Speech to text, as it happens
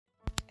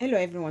Hello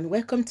everyone,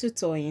 welcome to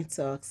Toyeen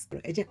Talks.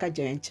 Ẹ jẹ́ ká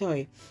jọ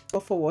enjoy.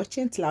 But for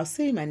watching till I'll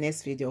see you in my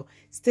next video.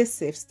 Stay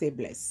safe, stay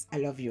blessed. I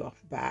love you all.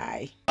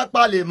 Bye.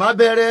 Apalè má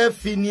bẹ̀rẹ̀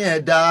fi ni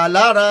ẹ̀dá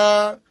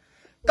lára.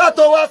 Ká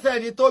tó wá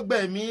sẹ́ni tó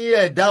gbẹ̀mí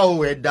ẹ̀dá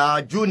o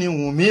ẹ̀dá jú ni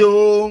Wùnmí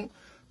o.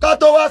 Ká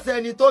tó wá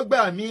sẹ́ni tó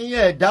gbẹ̀mí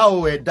ẹ̀dá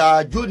o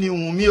ẹ̀dá jú ni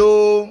Wùnmí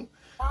o.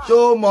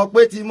 Ṣó mọ̀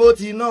pé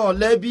Timothy náà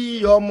lẹ́bí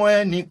ọmọ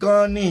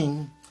ẹnìkan ni.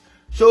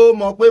 Ṣó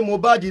mọ̀ pé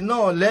Mohbad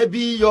náà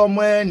lẹ́bí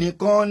ọmọ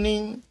ẹnìkan ni.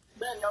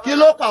 Kí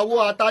ló pàwọ́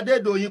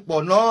Àtàdédòyìn pọ̀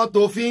náà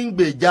tó fi ń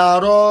gbèjà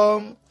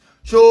rọ́?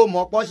 Ṣó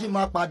mọ̀ pọ́ sì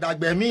máa padà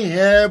gbẹ̀mí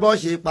ẹ bọ́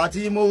ṣe pa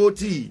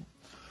Timothy?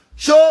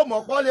 Ṣó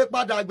mọ̀ pọ́ lè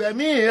padà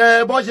gbẹ̀mí ẹ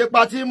bọ́ ṣe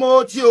pa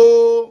Timothy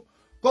o?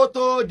 Kó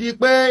tó di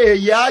pé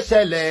èyí á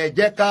ṣẹlẹ̀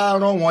jẹ́ ká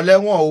rán wọn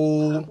lẹ́wọ̀n o.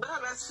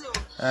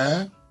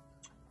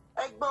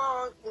 Ẹ gbọ́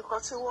nǹkan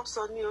tí wọ́n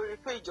sọ ní orí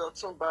péjì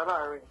Ọ̀tún Bàrà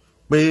rẹ̀.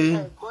 Pé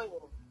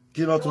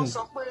kí ló tún? Wọ́n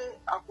sọ pé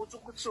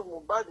àkútúkútù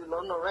Mohbad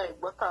lọ́nà rẹ̀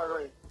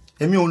ìgbọ́tàrọ̀ ẹ̀.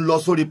 Èmi ò ń lọ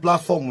sórí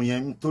platform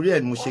yẹn nítorí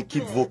ẹ̀ mo ṣe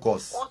keep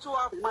focus. Wọ́n tún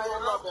wá pa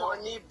ọlọ́pàá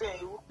níbẹ̀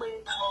wípé.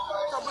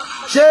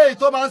 Ṣé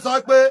ìtò máa ń sọ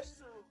pé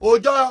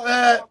ọjọ́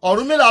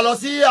Ọ̀rúnmìlà lọ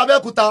sí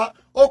Abẹ́òkúta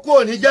ó kú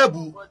òní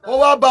Jẹ̀bú ó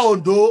wá bá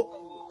Oǹdó.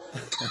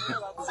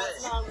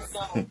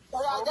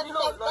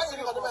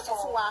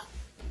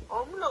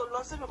 Ọ̀rúnmìlà ò lọ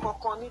síbi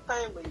kankan ní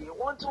táìmù yìí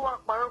wọ́n tún wá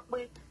parọ́ pé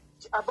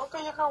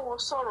àbọ̀kẹ́yẹ káwọn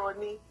sọ̀rọ̀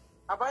ni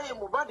àbáyé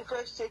Mohbad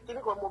fẹ́ ṣe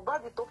kíní kan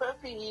Mohbad tó fẹ́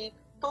fi yí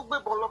tó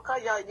gbébọn lọ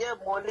káyà yẹ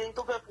mọ́lé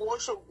tó fẹ́ fi wọ́n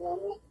ṣògùn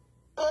owó.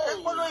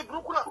 Ẹ̀pọ̀ lórí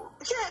burúkú náà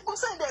ṣé kó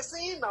sẹ́ǹdẹ̀ sí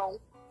yìí náà?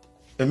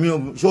 Èmi ò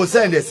ṣó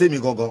sẹ́ǹdẹ̀ sí mi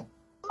gangan.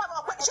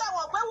 Ṣé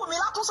àwọn ọ̀pẹ́ Wùmí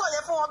látún sọ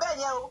yẹn fún wọn bẹ́ẹ̀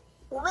yẹn o?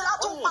 Wùmí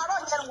látún parọ́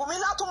yẹn, Wùmí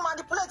látún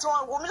manipulate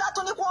wọn, Wùmí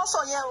látún ní kí wọ́n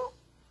sọ yẹn o.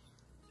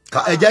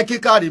 Ẹ jẹ́ kí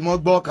Kàrímọ́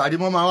gbọ́,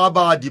 Kàrímọ́ máa wá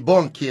bá wa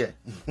debunk ẹ̀.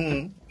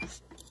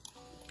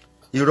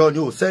 Irọ́ ni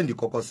ò sẹ́ǹdì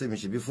kankan sí mi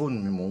ṣèbí fóònù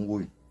mi mò ń wò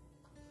yìí.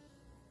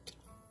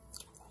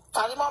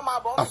 Kàrímọ́ máa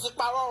bọ̀ wọ́n ti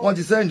parọ́ o. Wọ́n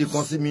ti sẹ́ǹdì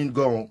kan sí mi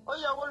gan-an. Ó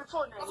yẹ wọlé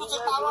fóònù ẹ̀ ní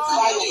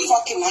Your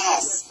fucking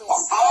ass.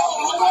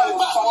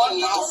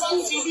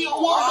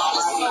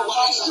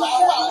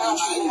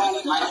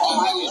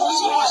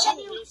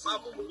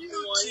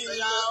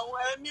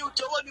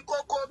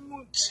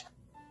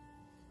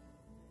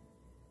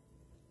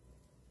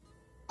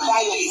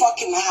 Buy your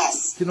fucking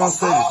ass. Kí ló ń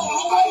sẹ́ǹdì?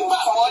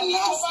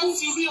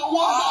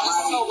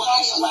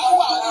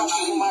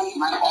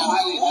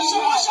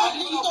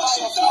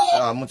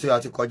 Mo ti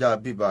àti kọjá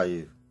bíbá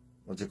yìí.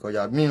 Mo ti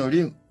kọjá mi ò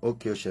rí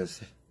òkè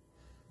òṣèṣẹ́.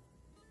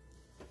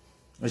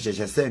 Ó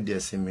ṣẹ̀ṣẹ̀ sẹ́ǹdì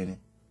ẹ̀sìn mi ni.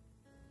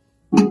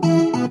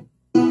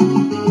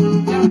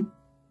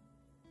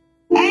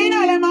 Ẹ̀yin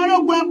náà lè máa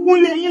rógun ẹkún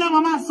lé yín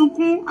náà máa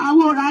sunkún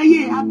àwọn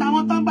òráyè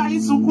àtàwọn tó ń bá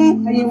yín sunkún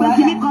pé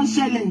kíní kan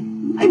ṣẹlẹ̀.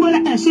 Ìgbọ́lá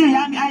ẹ̀ṣẹ̀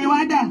ìyá mi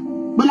ayéwádà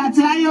bọ́lá tí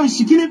ráyè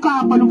òṣì kíní kan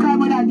àpọ̀lù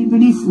kírámọ́dà ní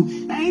bìlífù.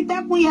 Ẹ̀yin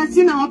tẹ́kùn yẹ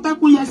sí náà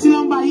tẹ́kùn yẹ sí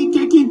nọ́mbà yín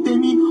kéèkì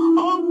tèmi.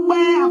 Ó ń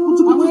pẹ́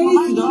àkútúkútù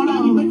bàbá ìdọ́rọ̀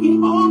mi.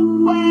 Ó ń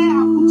pẹ́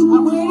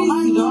àkútúkútù bàbá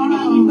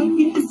ìdọ́rọ̀ mi.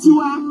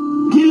 Tiwa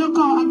kí ló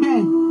kọ́ ọ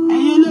bẹ́ẹ̀?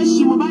 Ẹ̀yin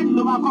olóṣì Mohbad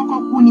ló máa kọ́kọ́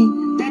kú ni.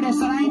 Tẹ̀lẹ̀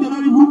sọ̀rọ̀ ayé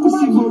lórí burúkú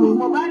sí ìgboro.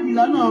 Mohbad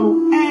lọ́nà ọ̀run.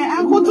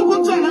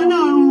 Àkútúkútù ẹ̀ lọ́nà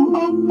ọ̀run.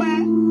 Ó ń pẹ́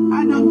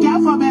àdòkè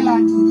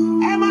àfọ̀bẹ́làdì.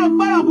 Ẹ máa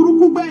gbọ́rọ̀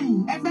burúkú gbẹ̀yìn.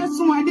 Ẹ fẹ́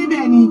sún wa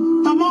débẹ̀ ni.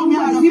 Tọmọ mi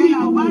àdókè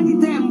làwọn ti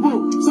tẹ̀ ń bò.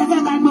 Ṣé fẹ́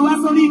ká gbé wá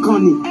sórí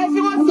ìkànnì? Ẹ fi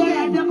wọ́n sọ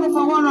ẹ̀jẹ̀ kó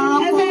fọwọ́ rọrọ́.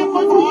 Ẹ fẹ́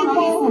kojú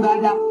ipò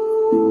dáadáa.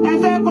 Ẹ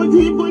fẹ́ kojú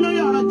ipò lórí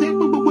ọ̀rọ̀ tẹ́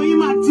pé gbogbo yín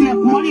máa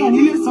tilẹ̀kùn mọ́rí ẹ̀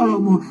nílé sọ̀rọ̀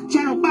mọ́. Ṣé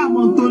rò pé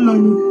àwọn tó lọ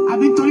ni?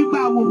 Àbí torí pé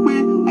àwọ̀ pé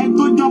ẹ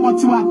tó jọmọ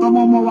tiwa àtọmọ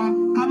ọmọ wa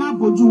ká má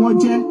bójú wọn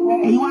jẹ́.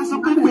 Èyí wá sọ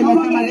pé pèlè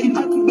tẹ́ máa kí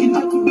tó ti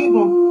gbé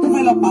bọ̀ tó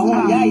fẹ́ lọ pa àwọn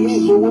ìyá ìyá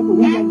ìgbowó kò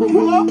ní yẹ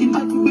gbowó. Kí tó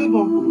ti gbé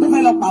bọ̀ tó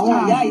fẹ́ lọ pa àwọn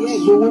ìyá ìyá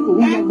ìgbowó kò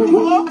ní yẹ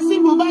gbowó. See,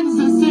 Mohbad is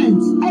a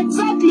saint.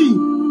 Exactly.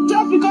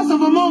 Just because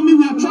of a moment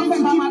we are trying to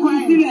keep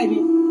quiet.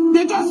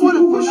 They just want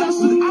to push us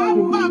to the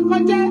back.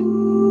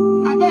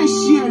 Abẹ́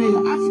ìṣeré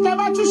àfi tẹ́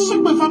bá tún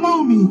ṣépè fún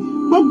ọmọ mi.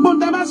 Gbogbo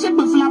tẹ́ bá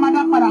ṣépè fún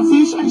Lamada padà fún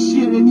iṣẹ́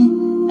ìṣeré ni.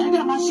 Ẹ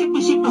dẹ̀ máa ṣépè.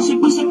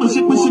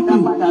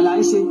 Padà là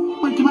ń ṣe.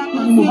 Pé kí bá pè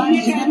ní Mohbad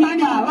ṣe dé bá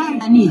ní àbá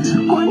ìdáníjì.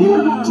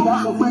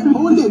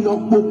 Ó lè lọ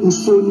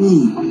pokùnso ni.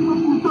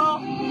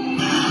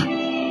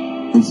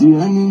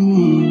 Ìṣirà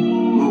nínú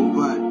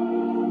Mohbad.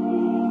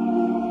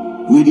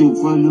 We dey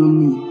follow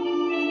me.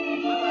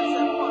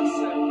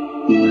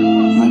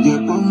 Àjẹ́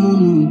kan mú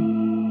mi.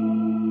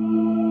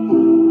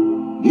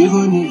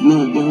 Even if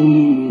not done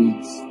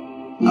it.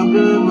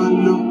 Abẹ́rẹ́ máa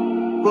lọ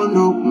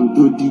kọ́nà òkun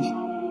tó di.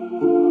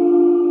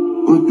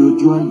 Ó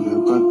dojú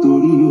àyàká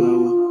torí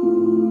àwa.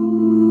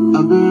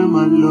 Abẹ́rẹ́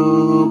máa lọ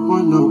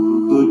kọ́nà òkun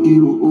tó di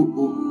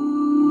òkú.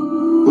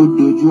 Ó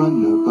dojú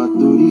àyàká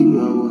torí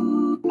àwa.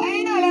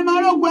 Ẹ̀yin náà lè máa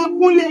rógun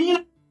ẹkún lé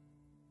yín.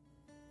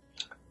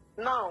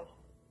 Now,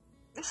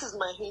 this is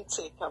my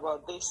intake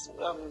about this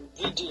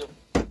video.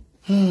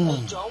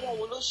 Ẹjọ́ àwọn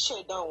wo ló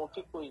ṣẹ̀dá àwọn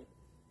people yìí?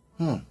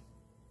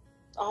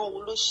 Àwọn wo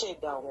ló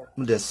ṣẹ̀dá wọn?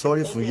 Mo dẹ̀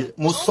sorry fún yín.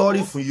 Mo sorry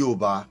fún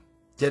Yorùbá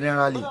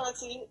generally.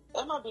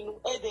 Ẹ má bínú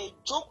ẹ dẹ̀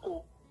jókòó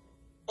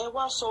ẹ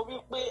wá sọ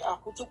wípé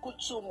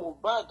àkútúkútù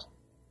Mohbad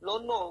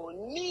lọ́nà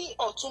ní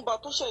Ọ̀túnba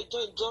tó ṣe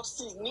join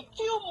justice ní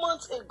few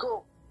months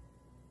ago.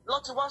 lọ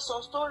ti wá sọ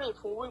story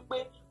fún wípé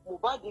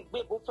Mohbad gbé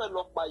bó fẹ́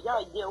lọ pa ìyá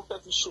yẹ ó fẹ́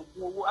fi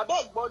ṣògùn owó abẹ́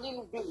ẹ̀gbọ́n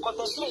nínú bí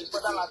contemplate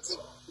fọdá láti.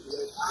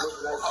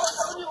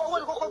 owó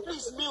ní kókó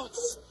please mute.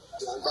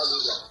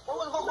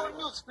 owó ní kókó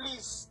mute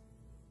please.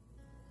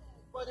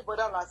 owó ní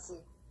bọ́dá láti.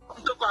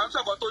 tó kọ́ àwọn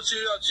sọ̀kọ́ tó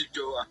serious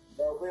jọ wa.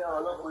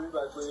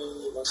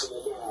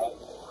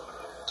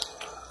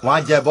 wọ́n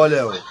á jẹ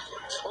bọ́lẹ̀ o.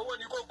 owó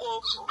ní kókó.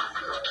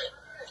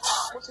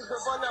 mo ti gbé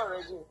bọ́lẹ̀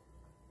already.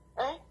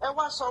 ẹ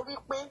wá sọ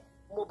wípé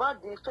Mohbad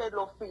fẹ́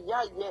lọ fi ìyá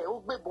yẹ ó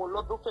gbébọn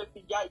lọ́dún fẹ́ fi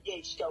ìyá yẹ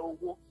ìṣẹ́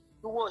owó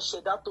ìwọ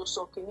ìṣẹ̀dá tó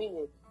sọ kínní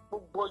yẹn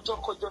gbogbo ọjọ́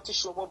kọjọ́ tí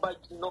ṣọmọ bá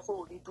jìnnà fún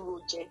òní dúró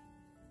jẹ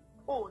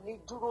òní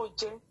dúró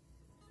jẹ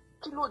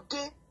kí ló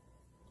dé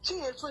tí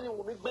yẹn tún ni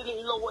Wùmí gbélé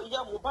yín lọ́wọ́ ìyá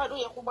Mohbad ó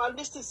yẹ kó máa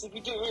lísì sí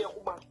fídíò yẹn kó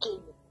máa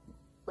kéèyàn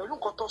pẹ̀lú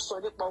nǹkan tó sọ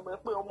nípa ọmọ ẹ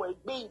pé ọmọ ẹ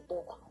gbé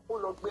ìbọn ó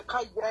lọ gbé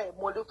káyà ẹ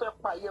mọ ló fẹ́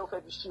pa ayé ó fẹ́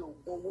fi ṣe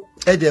oògùn owó.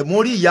 ẹ̀dẹ̀ mo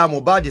rí ìyá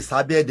Mohbad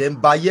sábẹ́ ẹ̀dẹ̀ ń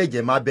ba ayé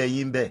ẹ̀jẹ̀ má bẹ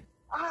yín bẹ́ẹ̀.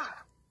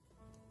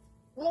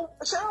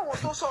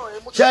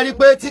 ṣe rí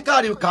pé tí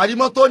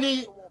Kàrímọ́ tó ní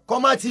kọ́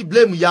má ti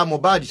blame ìyá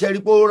Mohbad ṣe rí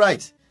pé ó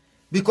right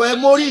because ẹ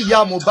mórí ìyá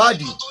Mohbad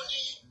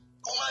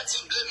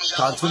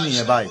tàǹtún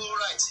nìyẹn báyìí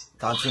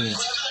tàǹtún ni.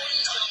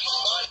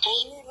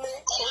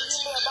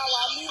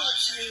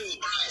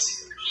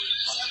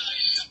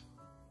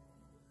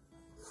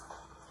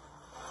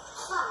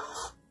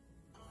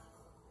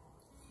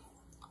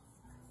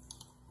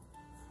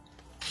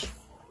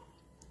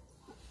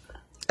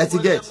 ẹ ti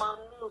get.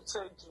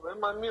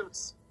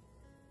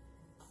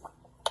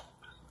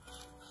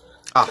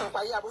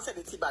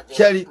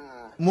 Sherry,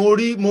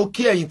 mo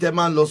kí ẹ̀yin tẹ́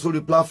máa ń lọ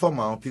sórí platform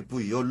àwọn people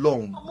yìí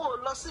Ọlọ́run.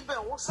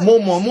 Mo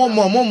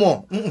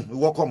mọ̀.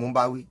 Ìwọ kọ́ mo ń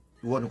bá wí.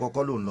 Ìwọ ni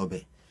kọ́kọ́ ló ń lọ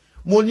bẹ̀.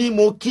 Mo ní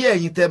mo kí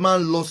ẹ̀yin tẹ́ máa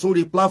ń lọ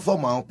sórí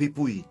platform àwọn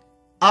people yìí.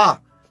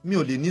 Mi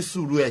ò lè ní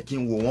sùúrù ẹ̀ kí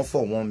n wò wọ́n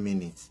for 1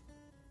 minute.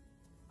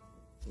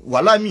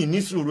 Wàhálà mi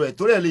ní sùúrù ẹ̀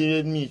torí ẹ̀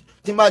lè mi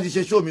tí n bá ti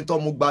ṣe show mi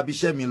tán mo gba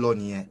ibiṣẹ́ mi lọ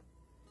nìyẹn.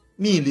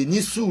 Mi lè ní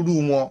sùúrù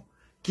wọn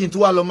kí n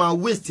tún wá lọ máa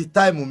waste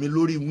time mi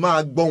lórí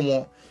máa gbọ́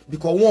wọn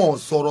because wọn ò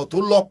sọ̀rọ̀ tó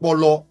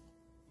lọ́pọlọ.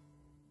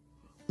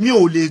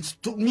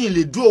 Mi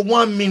lè dúró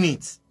 1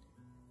 minute.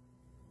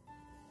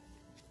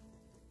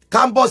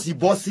 Kámbọ̀sì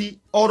bọ́ sí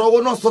ọ̀rọ̀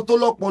owó náà sọ tó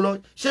lọ́pọlọ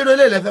ṣé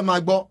eré lè fẹ́ máa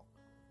gbọ́.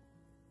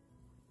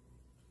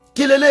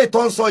 Kí lélẹ́yìí tó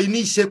ń sọ yìí ní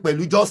í ṣe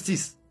pẹ̀lú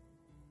justice.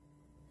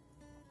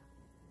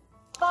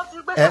 tó ti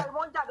gbé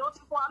Kàrímọ́ jáde ó ti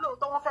fún wa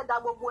lóòótọ́ wọ́n fẹ́ da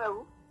gbogbo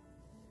ẹ̀rú.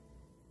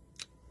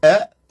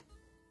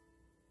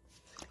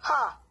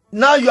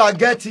 Now you are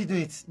getting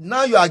it.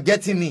 Now you are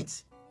getting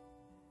it.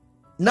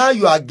 Now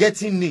you are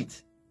getting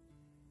it.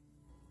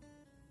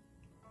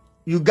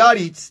 You got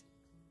it.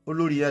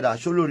 Olori ẹ̀dá,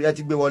 ṣé Olori ẹ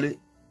ti gbé wọlé?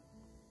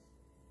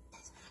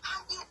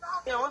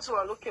 Yeah, wọ́n ti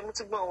wà lókè, mo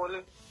ti gbọ́ wọlé.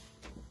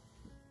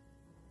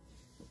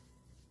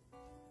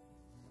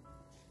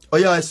 Ó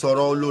yá ẹ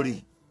sọ̀rọ̀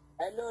Olori.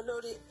 Hello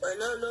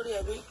Olori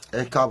ẹbí.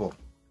 Ẹ káàbọ̀.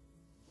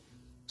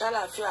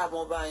 Ṣàlàáfíà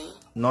mo bá yín.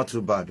 Not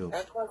too bad o.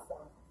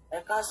 Ẹ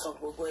káàsán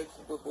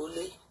gbogbo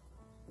lé.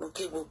 Mo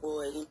kí gbogbo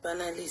ẹ̀yin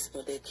panelists,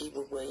 mo dẹ̀ kí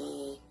gbogbo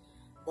ẹ̀yin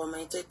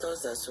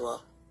commentators as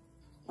well.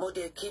 Mo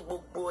dẹ̀ kí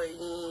gbogbo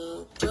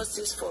ẹ̀yin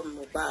justice for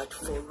Mohbad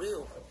for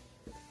real,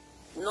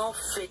 no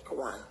fake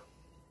one.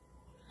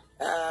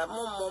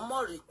 Mo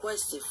mọ̀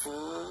request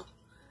fún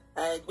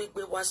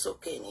gbígbé wá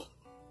sókè ni.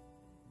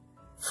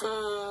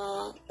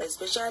 Fún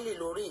especially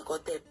lórí nǹkan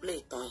tẹ́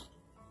play tán yìí.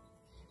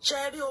 Ṣé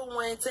rí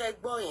ohun ẹ̀ tẹ́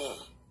gbọ́ yẹn?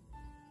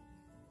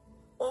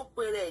 Ó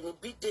pèrè ní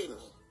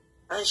Bídèmí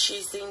and she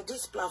is in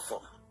this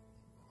platform.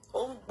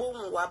 Ó ń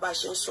gbóhùn wa bá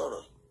ṣe ń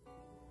sọ̀rọ̀.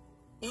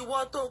 Ìwọ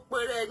tó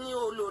pèrè ní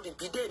Olori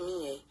Bídèmí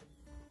yẹn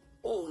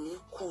ò ní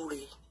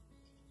kúre.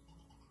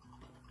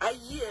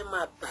 Ayé ẹ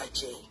máa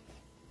bàjẹ́.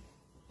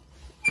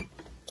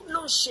 Kí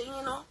ló ń ṣe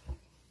yín ná?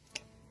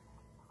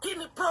 Kí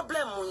ni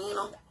pọ́blẹ́mù yín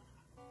ná?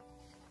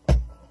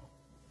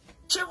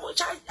 Ṣé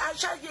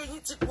aṣáájú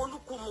yín ti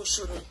polúkú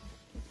muṣu ni?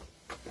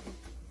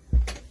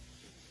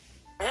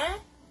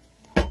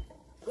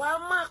 Wàá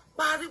máa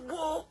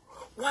pariwo,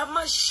 wàá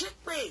máa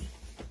ṣépè.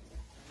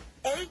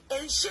 Ẹ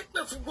ń ṣépè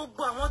fún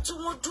gbogbo àwọn tí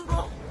wọ́n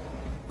dúró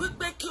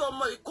wípé kí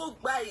ọmọ ìkó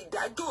gba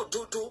ìdájọ́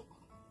òdodo.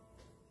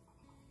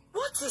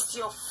 What is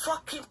your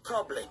fucking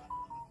problem?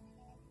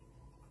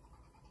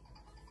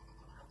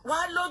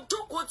 Wàá lọ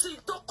jókòó tí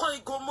tó kan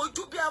ìgò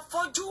mojú bí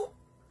afọ́jú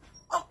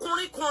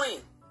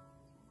ọkùnrinkùnrin.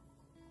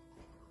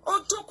 Ó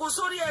jókòó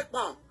sórí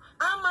ẹ̀pọ̀n,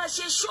 á máa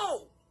ṣe show.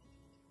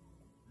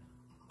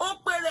 Ó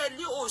pèrè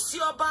ní òsì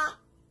ọba.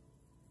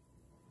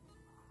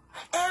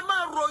 Ẹ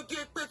máa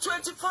rògè pé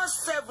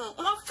 24/7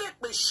 wọ́n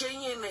fèpè ṣe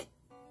yín ni.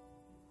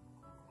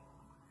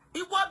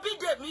 Ìwọ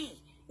Bídèmí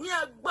ní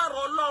agbára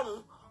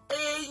Ọlọ́run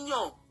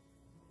èèyàn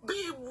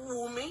bíi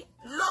Wùmí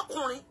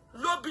lọ́kùnrin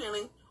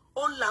lóbìnrin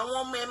ó làwọn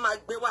ọmọ ẹ máa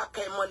gbé wá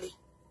ká ẹ mọ́lé.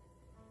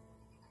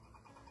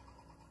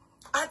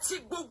 Àti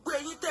gbogbo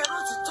ẹ̀yin tẹ́ ló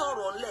ti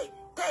tọrọ ńlẹ̀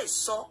tẹ́ ẹ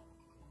sọ.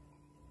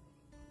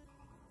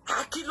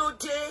 Kí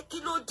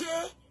ló dé?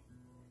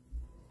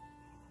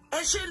 Ẹ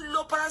ṣe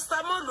lo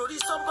paracetamol lórí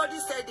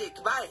somebody's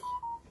headache báyìí.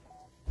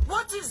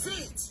 What is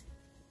it?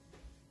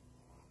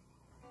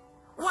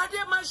 wà á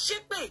dé máa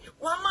ṣépè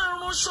wà á máa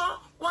ránṣọ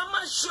wà á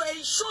máa ṣọ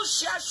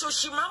ìṣòṣì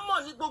àṣòṣì máa mọ̀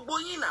ní gbogbo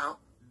yín náà.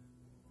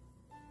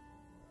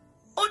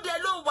 Ó dẹ̀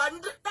ló wà ní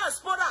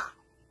diaspora.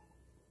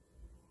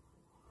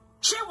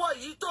 Ṣé wọ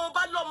yìí tó o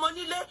bá lọ́mọ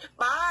nílé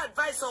bàá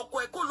advice ọkọ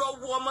ẹ̀ kó lọ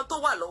wo ọmọ tó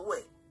wà lọ́wọ́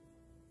ẹ̀?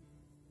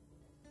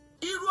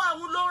 Irú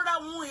àwọn ló ń ra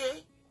wọn he.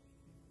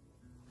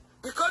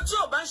 Because tí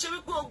o bá ń ṣe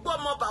wípé o gbọ́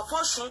ọmọ bà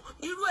fọ́sùn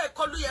irú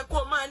ẹ̀kọ́ ló yẹ kó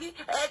o máa ní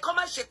ẹ̀kọ́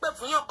má ṣe pé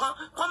fún yàn kan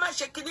kọ́ má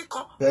ṣe kinní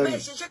kan bẹ́ẹ̀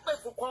ṣe pé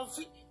fún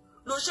kọ́ńfì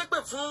ló ṣe pé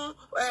fún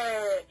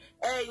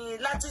ẹ̀yìn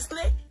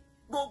Latisneh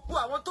gbogbo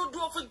àwọn tó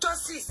dúró fún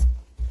justice.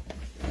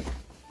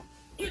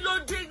 Kí ló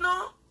dé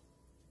náà?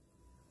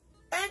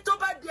 Ẹni tó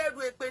bá di ẹrù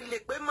èpè lè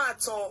pé máa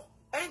tọ̀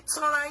ẹ̀ ń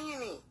tanra yín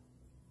ni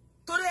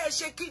torí ẹ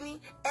ṣe kí ni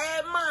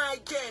ẹ máa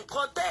jẹ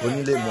nǹkan tẹ́ ẹ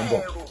onílé mò ń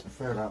bọ̀ rò.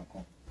 fẹ́ ra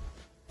nǹkan.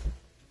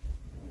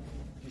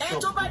 Ẹ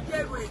tó bá di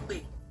ẹrù èpè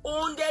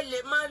òun dẹ lè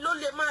máa ló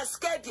lè máa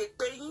skẹ́ẹ̀dì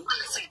èpè yín.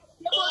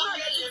 Ẹgbẹ́ náà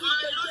lè fi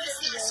gbé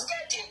Jésù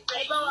yẹn ẹ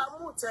bá wa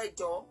mú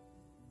ìtẹ́jọ́.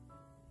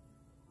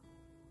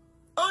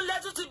 Òun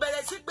lẹ́tún ti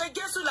bẹ̀rẹ̀ sí pé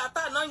Jésù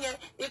látàná yẹn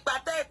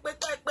ìpàtẹ́ pé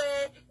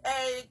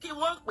kí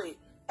wọ́n pè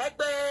é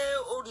pé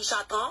òrìṣà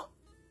tán.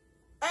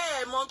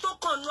 Mọ̀ tó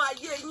kàn nú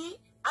ayé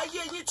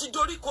yín ti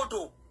dorí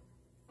kodò.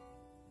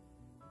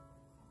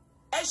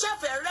 Ẹ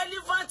ṣẹ̀fẹ̀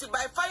relevant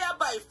by fire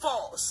by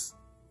force.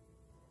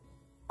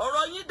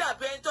 Ọ̀rọ̀ yín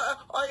dàbí ẹni tó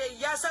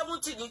ìyá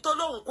 70 ní tó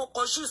lóhùn kó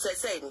kọjú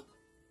sẹ́sẹ̀ ni.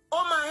 Ó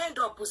máa end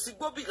up sí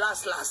gbóbì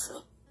last ni.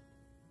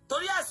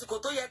 Torí àsìkò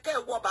tó yẹ kẹ́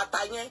ẹ̀ wọ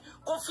bàtà yẹn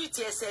kó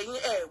fìtì ẹsẹ̀ yín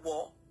ẹ̀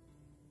wọ̀.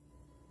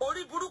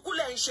 Orí burúkú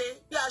lẹ̀ ń ṣe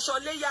bí aṣọ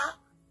léyá.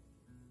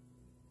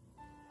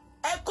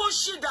 Ẹ kó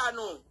ṣì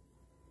dànù.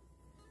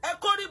 Ẹ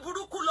kó rí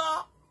burúkú lọ.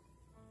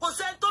 Kò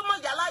sẹ́ni tó mọ̀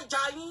yàrá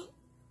ìjà yín.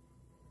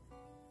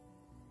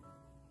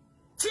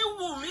 Tí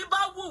Wùmí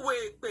bá wùwẹ̀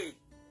èpè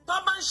tó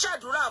bá ń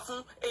ṣàdúrà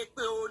fún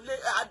èpè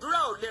àdúrà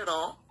ò lè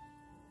ràn.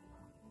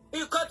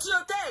 Nǹkan tí ó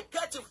tẹ́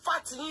ẹ̀kẹ́ ti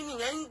fàtí yín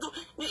nìyẹn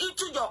ní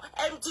ìtújọ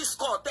empty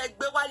score tẹ́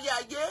gbé wálé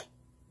ayé.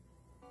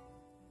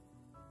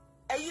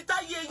 Ẹ̀yin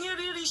táyé yín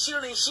rírí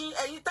ṣìrìnṣìn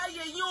ẹ̀yin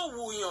táyé yín ò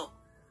wùyàn.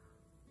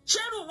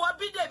 Ṣérù wọ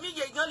Bídèmí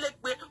yèèyàn lè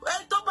pè ẹ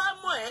tó bá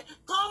mọ̀ ẹ́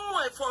kán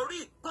mọ̀ ẹ́ for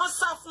real kán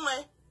sá fún ẹ.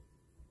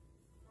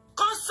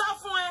 Kán sá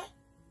fún ẹ.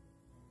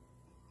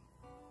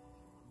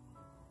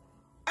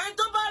 Ẹni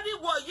tó bá rí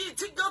wọ̀ yìí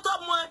tí tó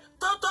mọ̀ ẹ́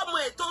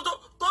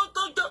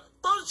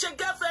tó ń ṣe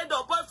girlfriend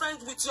or boyfriend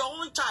with your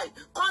own child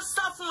kán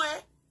sá fún ẹ.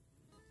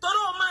 Torí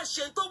o máa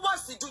ṣe tó wọ̀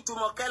sí ju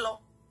Jùmọ̀kẹ́ lọ.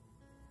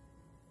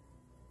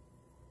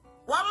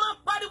 Wà á máa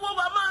pariwo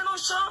wà á máa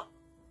ránṣán.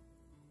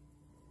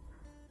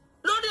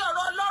 Lórí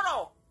ọ̀rọ̀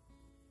ọlọ́rọ̀.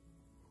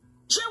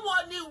 Ṣé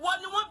wọ́n ni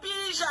wọ́n bí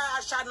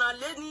àṣànà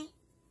lé ni?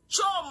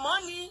 Ṣé o mọ̀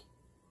ni?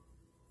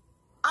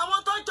 Àwọn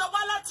tó jọ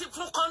wá láti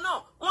fún kan náà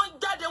wọ́n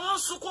jáde wọ́n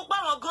sunkún pé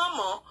àwọn gan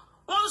mọ̀.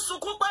 Wọ́n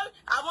sunkún pé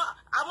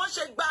àwọn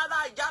ṣe gba ara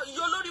ìyá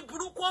olórí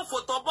burúkú òfò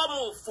tó bọ́mọ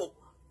òfò.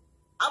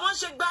 Àwọn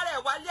ṣe gba ara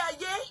ẹ̀ wálé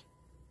ayé.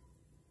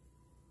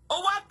 O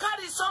wá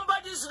carry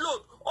somebody's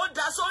load. Ó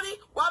dá sórí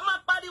wàá máa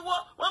pariwo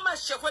wọ́n máa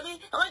ṣẹ̀fọ́ ní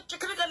àwọn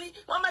kékeré kan ní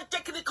wọ́n máa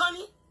jẹ́ kiri kan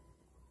ní.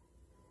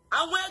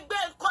 Àwọn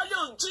ẹgbẹ́ ìkọ́lé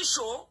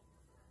òjíṣò.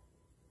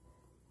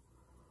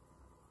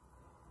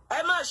 Ẹ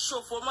máa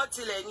ṣòfò mọ́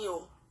tilẹ̀ ni o.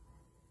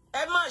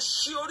 Ẹ máa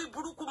ṣí orí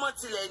burúkú mọ́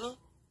tilẹ̀ ni.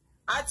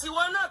 Àti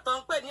wọn náà tó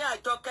ń pè ní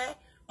Àjọkẹ́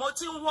mo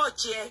ti ń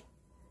wọ̀ọ̀chì ẹ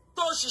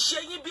tó sì ṣe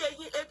yín bí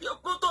eyín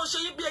tó ṣe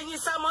yín bí eyín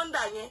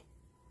sámọ́ndà yẹn.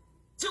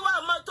 Tí wàá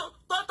mọ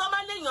tó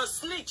máa léèyàn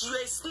snitch you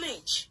a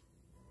snitch.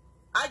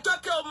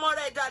 Àjọkẹ́ ọmọ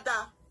rẹ̀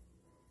dáadáa.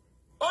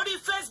 Orí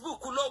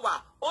Facebook ló wà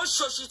ó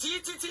ṣòṣì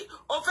títí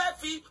ó fẹ́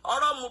fi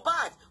ọ̀rọ̀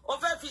Mohbad ó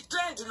fẹ́ fi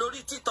trend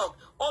lórí TikTok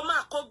ó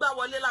máa kó gbá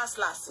wọlé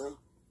last ni.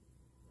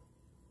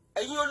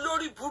 Ẹ̀yin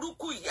olórí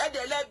burúkú yìí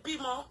ẹ̀dẹ̀lẹ́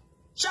bímọ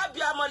ṣábí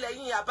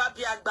amọ̀lẹ́yìn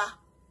àbábí àgbà.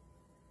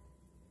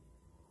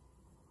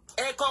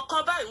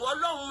 Ẹ̀kọ̀ọ̀kan báyìí wọ́n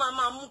lọ́hùn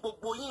máa mú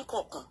gbogbo yín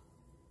kọ̀ọ̀kan.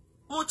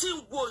 Mo ti ń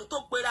wo ohun tó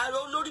pera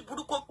rẹ̀ olórí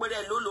burúkú pera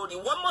ẹ̀ lólórí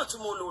wọ́n mọ̀ tí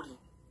mo lórí.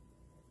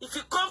 If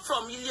you come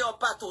from ilé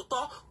ọba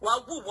tòótọ́ wàá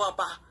wùwà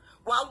ọba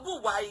wàá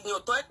wùwà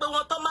èèyàn tó ẹ pé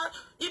wọ́n tọ́ máa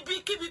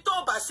ibikíbi tó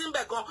bá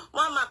síbẹ̀ gan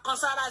wọ́n á máa kan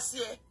sára sí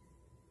ẹ.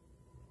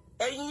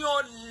 Ẹ̀yin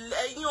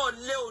ọ̀lẹ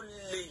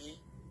yìí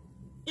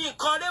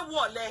nǹkan rẹ̀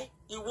wọ̀lẹ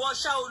ìwọ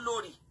ṣá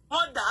olórí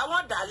wọ́n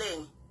dà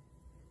lẹ́yìn.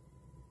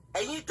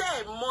 Ẹ̀yin tẹ́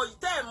ẹ̀ mọ̀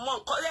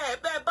nǹkan ẹ̀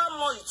bẹ́ẹ̀ bá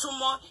mọ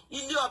ìtumọ̀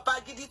ilé ọba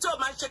gidi tí ó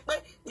máa ń ṣe pé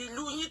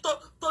ìlú yín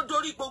tó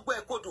dorí gbogbo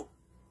ẹ̀ kodò.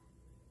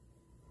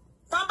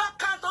 Tọ́ bá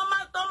ká tọ́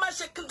máa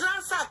ṣe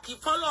gíránsàkì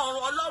fọlọ́run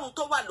ọlọ́run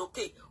tó wà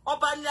lókè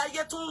ọba ní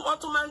ayé wọ́n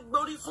tún máa ń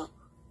gbórí fún.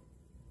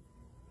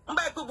 Ń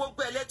bá pé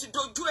gbogbo ẹ̀ lẹ ti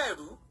dojú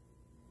ẹ̀rú.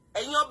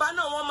 Ẹ̀yin ọba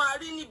náà wọ́n máa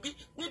rí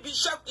níbi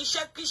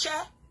iṣẹ́kíṣẹ́.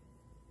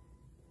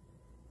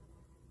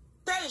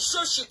 Tẹ́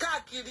ìṣòṣì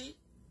káàkiri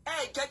ẹ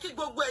jẹ́ kí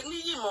gbogbo ẹ̀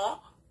níyì mọ́.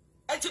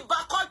 Ẹ ti bà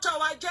culture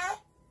wa jẹ́.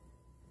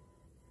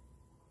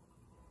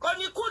 Kò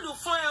ní kúlù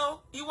fún ẹ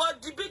o ìwọ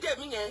di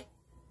Bídèmí yẹn.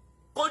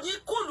 Kò ní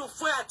kúlù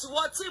fún ẹ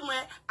àtiwọ́ tìmọ̀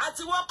ẹ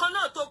àtiwọ́ kan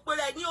náà tó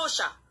pèrè ní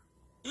òòṣà.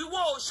 Ìwọ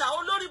òòṣà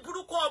olórí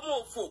burúkú ọmọ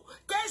òfò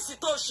kéèsì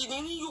tó ṣì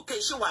ní UK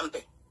ṣì wà ń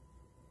bẹ̀.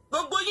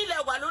 Gbogbo yín lẹ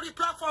wà lórí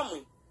pláfọ́ọ̀mù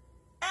yìí.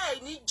 Ẹ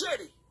ní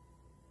jèrè.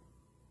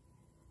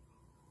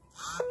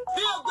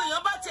 bí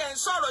ògbèyàn bá tiẹ̀ ń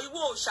sọ̀rọ̀ ìwọ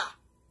òòṣà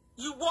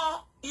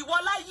ìwọ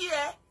láyé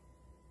ẹ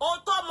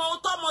òótọ́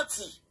ọmọ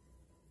tì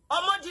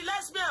ọmọ di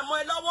lesbian mọ́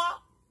ẹ lọ́wọ́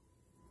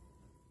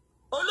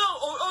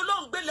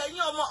olóńgbé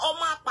lẹ́yìn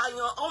ọmọ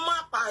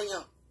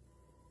apààyàn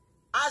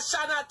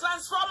àṣànà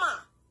transformer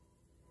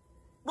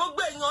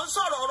gbogbo èèyàn ń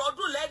sọ̀rọ̀ ọ̀rọ̀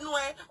dùn lẹ́nu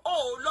ẹ ò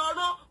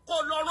lọ́rán kó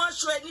lọ́rán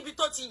aṣọ ẹ níbi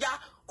tó ti ya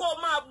kó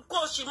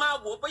o sì máa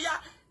wò bóyá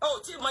ò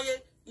tí ì mọye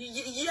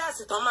yí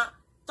àsìtàn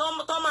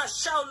máa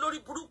ṣá olórí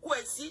burúkú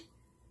ẹ sí.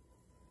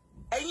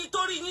 Ẹ̀yin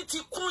torí yín ti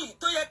kún yìí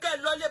tó yẹ kẹ́ ẹ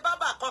lọlé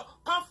bábà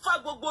kan fá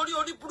gbogbo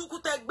orí burúkú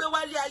tẹ́ gbé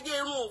wálé ayé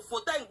irun òfò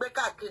tẹ́ ń gbé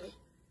káàkiri.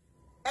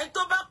 Ẹni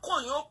tó bá kò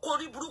yín ó kó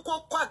orí burúkú ó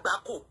kó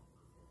àgbákò.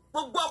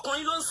 Gbogbo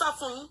ọkùnrin ló ń sá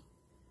fún yín.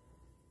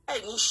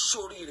 Ẹ̀yin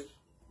ṣoríire.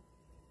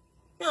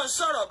 Mi ò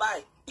sọ̀rọ̀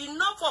báyìí.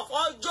 Enough of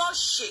all your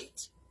shit.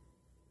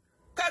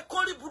 Kẹ́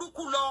kórí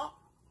burúkú lọ.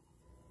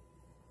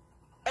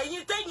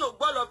 Ẹ̀yin tẹ́yìn ò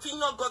gbọ́dọ̀ fi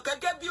yangàn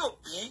gẹ́gẹ́ bí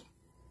òbí.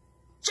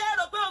 Ṣé ẹ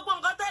rò pé gbogbo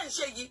nǹkan tẹ́ ń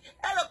ṣe yìí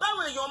ẹ rò pé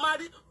àwọn èèyàn máa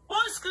rí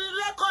wọ́n screen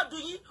rẹ́kọ̀dù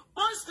yín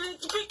wọ́n screen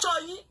picture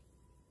yín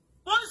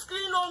wọ́n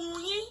screen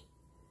ohun yín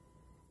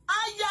á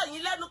yà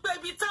yín lẹ́nu pé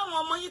ibi táwọn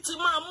ọmọ yín ti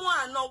máa mú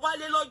àná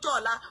wálé lọ́jọ́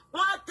ọ̀la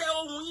wọ́n á tẹ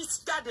ohun yín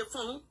jáde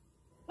fún yín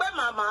pé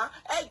màmá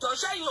ẹ jọ̀ọ́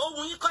sẹ́yìn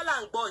ohun yín kọ́ là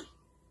ń gbọ́ yìí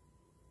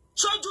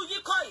ṣojú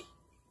yín kọ́ yìí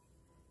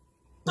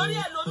torí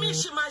ẹlòmíín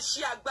sì máa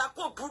ṣe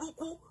àgbákò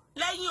burúkú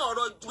lẹ́yìn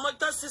ọ̀rọ̀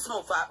justice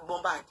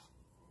Mohbad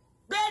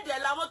bẹ́ẹ̀ dẹ̀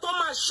làwọn tó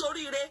máa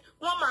ṣoríire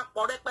wọ́n máa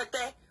pọ̀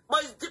rẹpẹtẹ.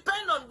 But it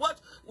depends on what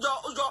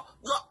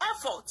your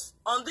effort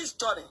on this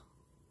journey.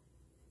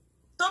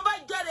 Tó bá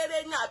jẹ́ rere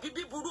ni àbí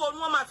bíburú o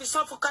wọ́n máa fi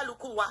san fún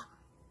kálukú wa.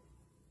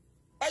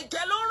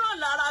 Ẹ̀jẹ̀ ló ràn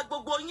lára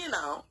gbogbo yín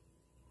náà.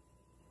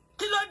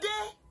 Kí ló dé?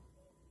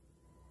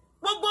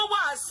 Gbogbo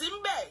wa sí ń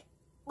bẹ̀.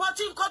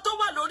 Bọ́tí nǹkan tó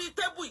wà lórí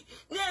tébù yìí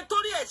ní ẹ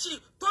torí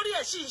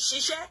ẹ̀ sì ń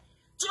ṣiṣẹ́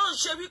tí ó ń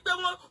ṣe wípé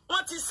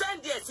wọ́n ti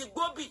sẹ́ndì ẹ̀ sí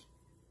gbóbì.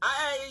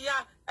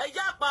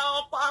 Ẹ̀yà apá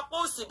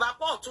òsì bá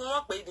pọ̀ tún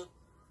wọ́n pè ní.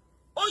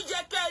 Ó yẹ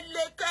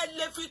kẹ́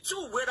lè fi tú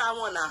ìwéra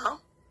wọn náà.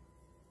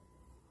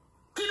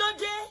 Kí ló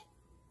dé?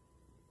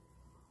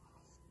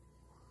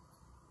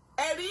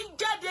 Ẹ̀rí ń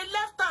jáde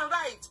left and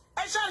right.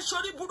 Ẹ ṣá ń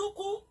ṣorí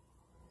burúkú.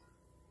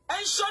 Ẹ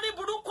ń ṣorí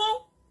burúkú.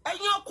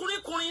 Ẹ̀yin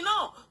ọkùnrin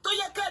náà tó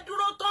yẹ kẹ́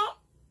dúró tán.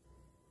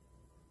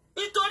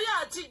 Nítorí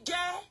àti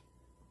jẹ́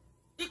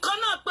ìkan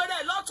náà péré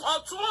lọ́tún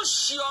ọ̀tún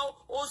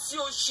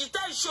òsì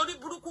tẹ́ ń ṣorí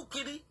burúkú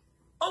kiri.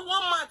 Owó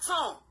máa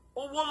tán.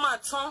 Owó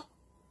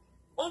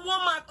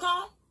máa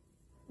tán.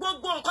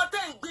 Gbogbo nǹkan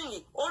tẹ́ ń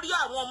gbìyìn orí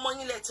àwọn ọmọ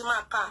yín lẹ ti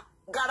máa ka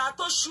gàrà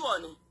tó ṣù ọ̀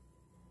ni.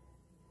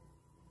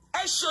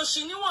 Ẹ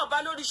ṣòṣì níwọ̀nba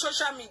lórí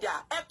social media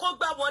ẹ kó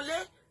gbá wọlé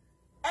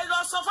ẹ lọ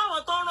sọ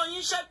fáwọn tó ń ran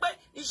yín iṣẹ́ pé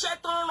iṣẹ́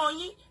tó ń ran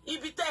yín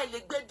ibi tẹ́ ẹ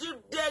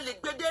lè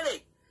gbé dérè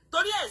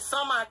torí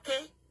ẹ̀san máa ké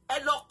ẹ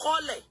lọ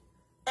kọ́lẹ̀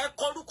ẹ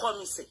kọrúkọ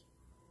mi sí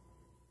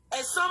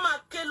ẹ̀san máa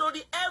ké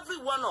lórí every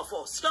one of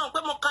us ṣé wọn pé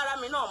mo kára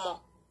mi náà mọ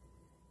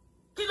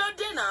kí ló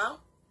dé náà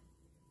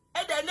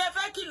ẹ dẹ̀ ní ẹ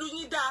fẹ́ kí ìlú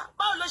yín dáa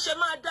báwo ló ṣe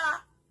máa dáa.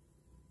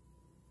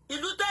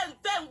 Ìlú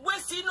tẹ́ ń wé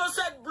sí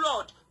innocent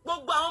blood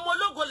gbogbo àwọn ọmọ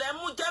ológo lẹ́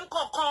mú jẹ́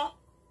ńkọ̀ọ̀kan.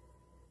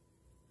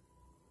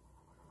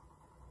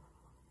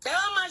 Ẹ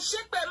wá máa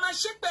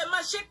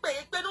ṣépè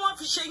pé ní wọ́n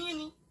fi ṣe yín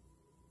ni.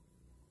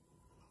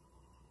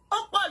 Ó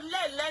pọ̀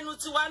nílẹ̀ lẹ́nu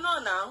tiwa náà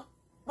náà.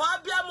 Wọ́n á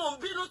bí àmọ́ ń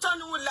bínú tán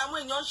ni làwọn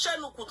èèyàn ń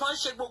ṣẹ́nu kù tán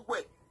ṣe gbogbo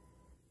ẹ̀.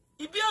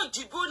 Ibi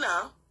òjìbú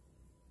náà.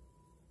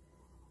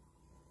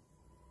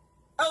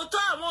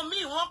 Òótọ́ àwọn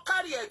míì wọ́n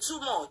carry it too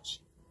much.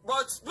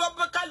 But bó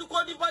kálukú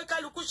ní bó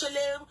kálukú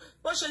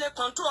bó ṣe lè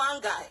control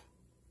anger ẹ̀.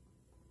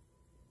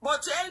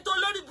 But ẹni tó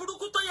lórí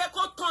burúkú tó yẹ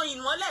kó tan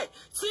ìmọ́lẹ̀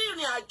sí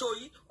ìrìn àjò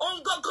yìí òun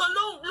gangan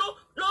ló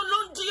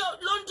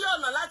ń dí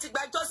ọ̀nà láti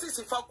gba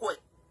justice fọ́kọ ẹ̀.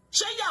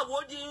 Ṣé ìyàwó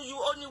ni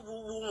ó ní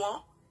wùwù wọn?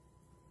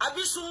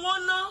 Àbí sun wọn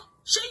ná?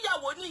 Ṣé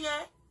ìyàwó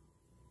nìyẹn?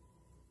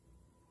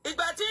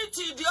 Ìgbà tí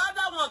the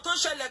other one tó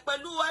ṣẹlẹ̀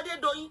pẹ̀lú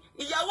Adédoyin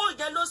ìyàwó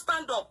yẹn ló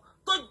stand up.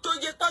 Tó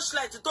joyè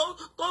torchlight tó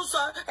ń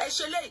sọ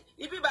ẹ̀ṣẹ̀ lẹ́yìn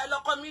ibi ìbá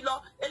ìlọ́kọ mi lọ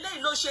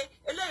eléyìí ló ṣe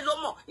eléyìí ló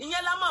mọ̀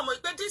ìyẹn la mọ̀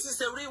pé this is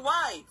a real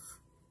wife.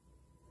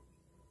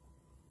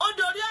 Ó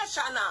dorí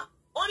àṣànà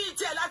orí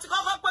tiẹ̀ láti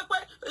kọ́kọ́ pé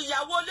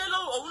ìyàwó ilé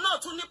òun náà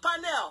tún ní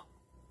panel.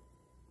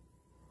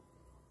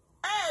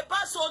 Ẹ bá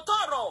sọ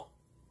tọrọ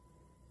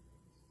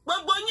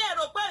gbogbo yín ẹ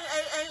rò pé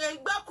ẹ ń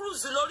gbá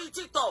cruise lórí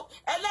TikTok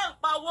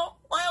ẹlẹ́ǹpawó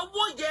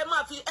owó yẹn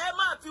ẹ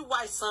máa fi wà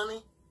ìsàn ni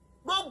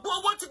gbogbo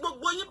owó tí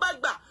gbogbo yín bá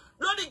gbà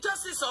lórí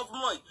justice of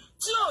Moi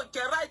tí ò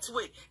jẹ́ right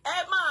way ẹ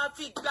máa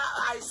fi gba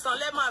àìsàn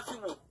lẹ́ máa fi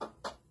wò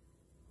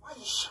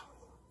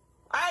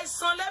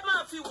àìsàn lẹ́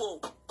máa fi wò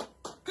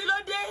kí ló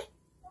dé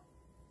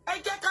ẹ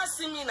jẹ́ ká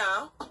sinmi náà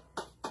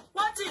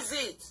what is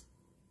it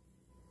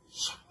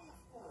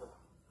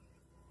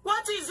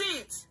what is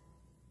it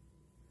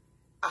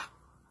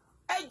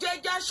ẹ jẹ́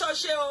ẹjẹ́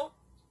aṣọṣe o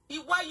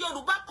ìwà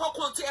Yorùbá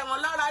kọkàn ti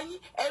ẹ̀wọ̀n lára yín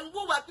ẹ̀ ń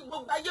wúwa kí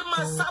gbogbo ayé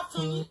máa sá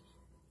fún yín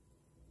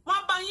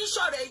wọ́n bá yín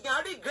ṣọ̀rọ̀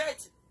èèyàn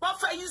regret wọ́n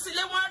fẹ́ yín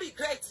sílé wọ́n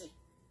regret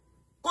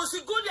kò sí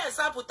good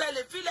example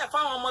tẹ́lẹ̀ fílẹ̀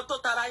fáwọn ọmọ tó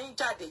tara yín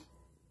jáde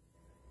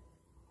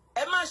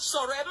ẹ máa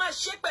sọ̀rọ̀ ẹ máa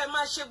ṣépè ẹ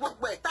máa ṣe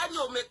gbogbo ẹ̀ tá ní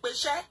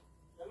òmèpèṣẹ́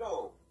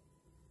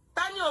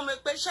Tani ò mọ̀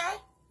pé ṣẹ́?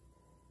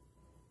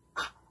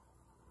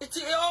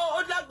 Ìtì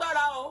ó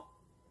lágbára o.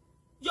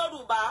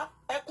 Yorùbá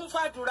ẹ kún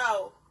fàdúrà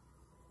o.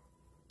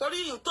 Torí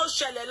ìyún tó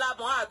ṣẹlẹ̀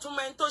lámọ̀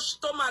àtúmọ̀ ẹni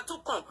tó máa tún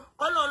kàn.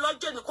 Kọ́lọ́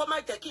ọlọ́jọ́ ni kó má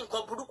jẹ́ kí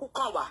nǹkan burúkú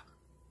kàn wá.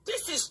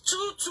 This is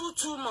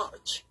too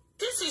much.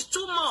 This is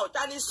too much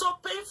and it's so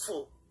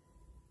painful.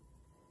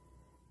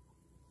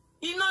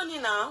 Iná ni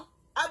náà,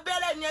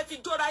 abẹ́rẹ́ ni ẹ fi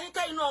jóra yín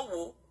kẹ́yìn náà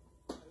wò.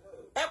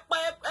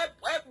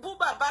 Ẹ bú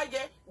bàbá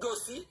yẹ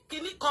gòsí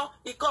kíní kan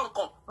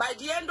ìkọ̀ǹkàn by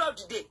the end of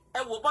the day ẹ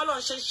wò bọ́lọ̀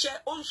ń ṣe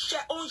ó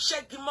ń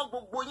ṣẹ́gi mọ́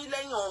gbogbo yín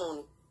lẹ́yìn ọ̀run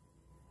ni.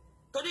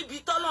 Torí ibi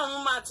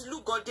tọ́lọ́run máa ti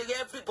lúgọ̀dẹ̀rẹ̀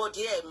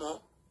everybody ẹ̀ mọ́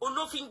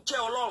olófin jẹ́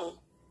ọlọ́run.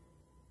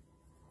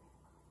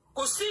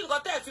 Kò sí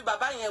nǹkan tẹ́ ẹ fi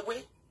bàbá yẹn wé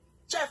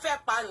ṣé ẹ fẹ́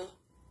pa ni.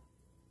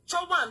 Ṣó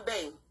wà ń bẹ̀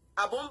yín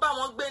àbò ń bá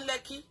wọn gbé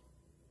Lẹ́kí.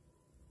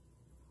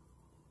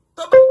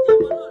 Tó bá jẹ́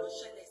wọn náà ló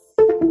ṣẹlẹ̀ sí.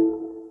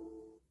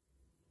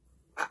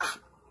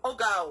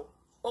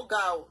 Ó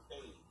ga o,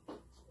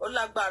 ó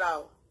lágbára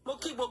o. Mo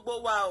kí gbogbo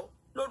wa o,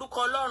 lórúkọ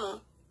Ọlọ́run,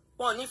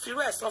 wọn ò ní firú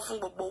ẹ̀ sọ fún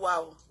gbogbo wa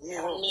o.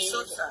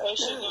 Ẹ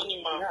ṣe gan ni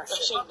ma, ẹ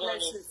ṣe gan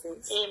ni.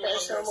 Ẹ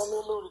ṣe ọmọ mi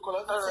lórúkọ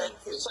lọ́tọ̀.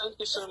 Thank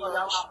you so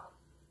much.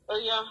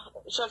 Oya,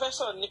 ṣe fẹ́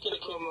sọ̀rọ̀ ní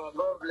kékeré mọ̀.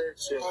 God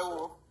bless you. Ẹ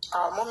wo,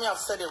 our mommy have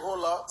said a whole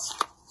lot.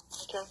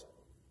 Okay.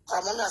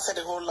 Our mommy has said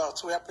a whole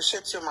lot. We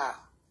appreciate you, ma.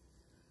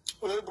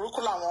 Olórí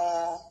burúkú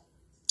làwọn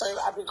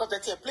àbíkọ́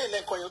tẹ̀tí ẹ̀ play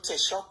lẹ́kọ̀ọ́ yóò tẹ̀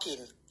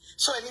shocking.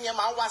 So ẹni yẹn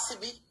máa ń wá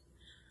síbí.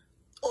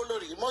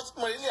 Olórí mo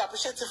really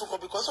appreciate you for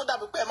because ó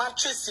dàbí pé ẹ máa ń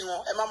trace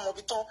wọn ẹ máa mọ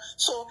ibi tán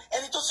so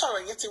ẹni tó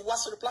sọ̀rọ̀ yẹn ti wá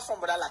sórí platform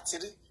bọ̀dá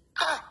Látìrí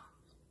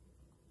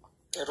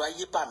ẹ̀rọ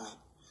ayé bà mí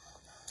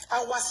á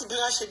wá síbi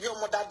wọn ṣe bí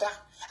ọmọ dáadáa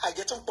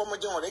àjẹ tó ń pọ ọmọ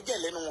jẹun ọ̀rẹ́ jẹ̀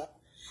lẹ́nu wọn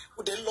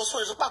òde ń lọ sọ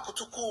èso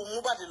pàkútùkù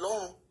Mohbad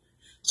lọ́rùn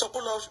sọ pé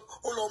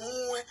ó lọ mú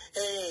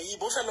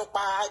ìbò fẹ́ lọ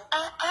pa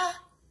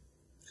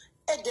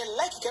ẹ̀dẹ̀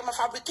láìkì kẹ́ máa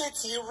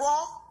fabricate irọ́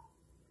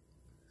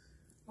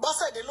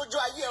Bọ́sẹ̀dé lójú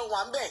ayé ẹ̀ wà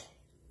ń bẹ̀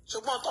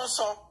ṣùgbọ́n tó ń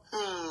sọ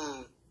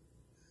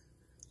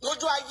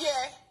lójú ayé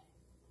ẹ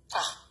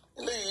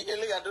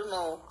eléyìí àdúnà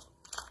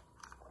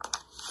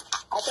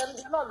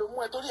àtẹnujẹ náà ló mú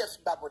ẹ torí ẹ fi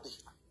gbàbọdè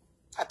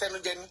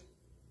àtẹnujẹ ni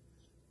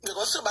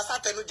nìkan sí ìbáṣà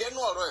àtẹnujẹ nú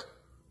ọ̀rọ̀ ẹ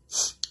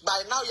by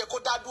now yẹ kó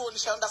dá dúró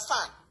oníṣẹ́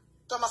understand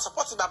tó máa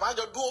support bàbá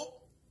àjọ dúró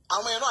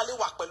àwọn ẹ̀rọ àlè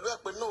wà pẹ̀lú ẹ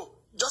pé no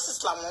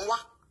justice làwọn wá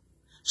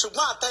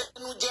ṣùgbọ́n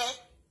àtẹnujẹ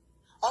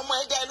ọmọ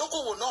ẹ̀dá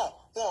ẹlókòwò náà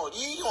wọn ò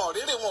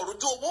rérè wọn ò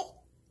rójú owó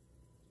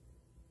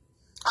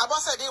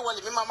Abọ́sẹ̀dé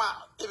ìwọlì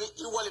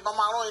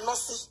máa rán iná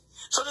sí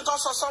sórí tó ń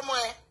sọ sọmọ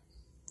ẹ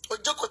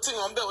ojókòó tí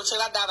wọn bẹ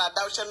òṣèré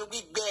dáradára òṣèlú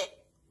gbígbẹ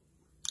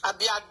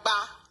àbí àgbà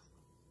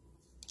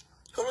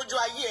orójú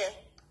ayé ẹ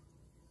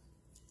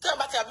tí wọn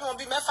bá ti àbí wọn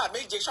bíi 6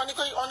 7 ṣọ ní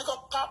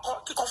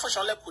kíkọ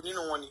fọṣọ lẹkùn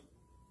nínú wọn ni.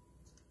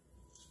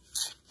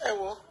 Ẹ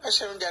wo ẹ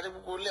ṣeun jàre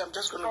gbogbo ilé I'm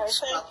just gonna.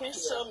 Thank you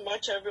so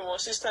much, everyone.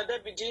 Sister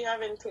Debbie, do you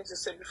have anything to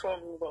say before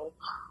we move on?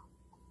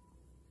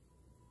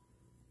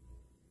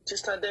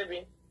 Sister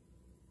Debbie.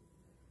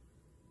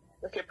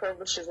 Okay,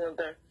 probably she's not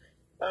there.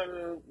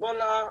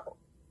 Bọ́lá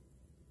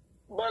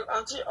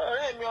àǹtí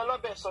ọ̀rẹ́ mi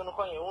ọlọ́bẹ̀ sọnù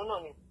kan yẹn òun náà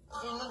ni.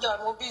 Inú jà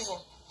mo busy.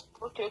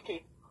 Okay.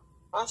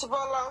 Àǹtí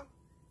Bọ́lá.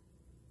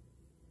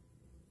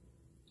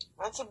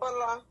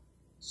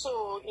 So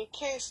in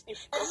case if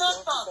I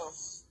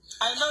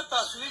no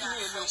talk, leave me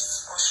alone.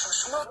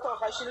 No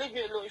talk, I should leave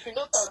you alone. If you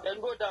don't talk, then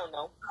go down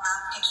now.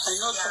 I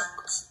no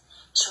talk.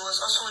 She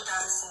was also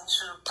dancing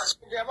too.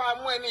 Ìjọba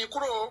mú ẹni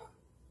kúrò.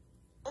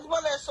 Àǹtí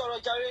Bọ́lá sọ̀rọ̀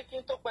jàre kí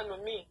n tó pẹ̀lú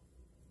mi.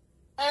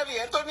 Ẹ̀rí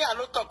ẹ̀ tó ní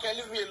àlọ́ tọ̀kẹ́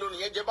leave me alone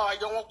yẹn jẹ́ báwa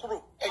yọ wọ́n kúrò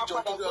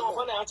ẹjọ́ tó lọ.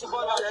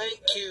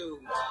 Thank you.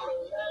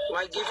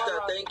 My gifter,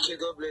 thank you.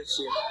 God bless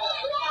you.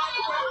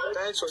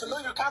 Thanks for So no,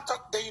 you can't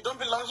talk there, you don't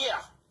belong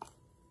here.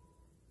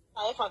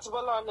 Àyè fún Àǹtí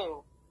Bọ́lá lẹ̀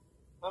o.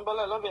 Àǹtí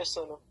Bọ́lá lọ́bẹ̀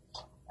sọ̀rọ̀.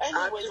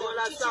 Anyway,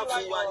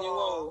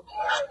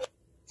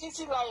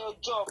 Títí Láyọ̀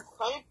job,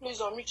 can you please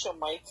unmute your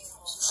mic?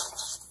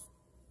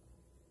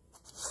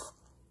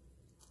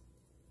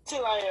 Títí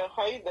Láyọ̀,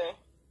 are you there?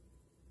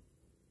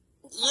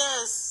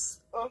 Yes.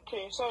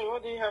 Okay, sorry,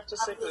 what do you have to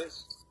say,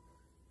 please?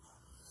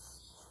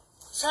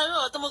 Ṣẹ́rí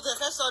ọ̀rọ̀ tó mo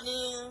fẹ́ sọ ní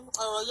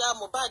ọ̀rọ̀ ya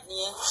Mohbad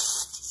nìyẹn.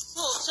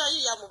 So ṣẹ́rí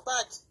ya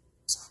Mohbad.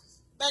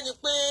 Bẹ́ni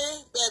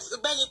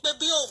pé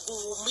bí oògùn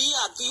Wùmí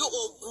àbí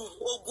oògùn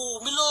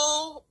Wùmí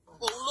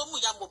òun ló mú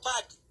ya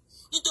Mohbad.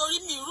 Nítorí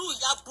mi irú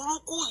ìyá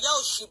burúkú ìyá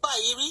òṣì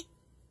báyìí rí.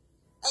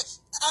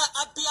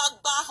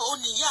 Abiagba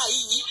oníyà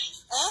yìí.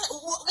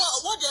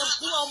 Wọ́n dẹ̀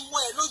bú ọmọ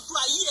ẹ̀ lójú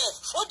ayé ẹ̀.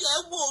 Ó dẹ̀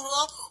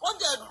wòran.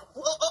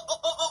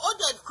 Ó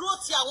dẹ̀ dúró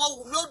ti àwọn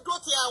Wùmí. Ó dúró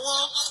ti àwọn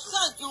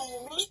sáàgì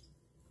Wùmí.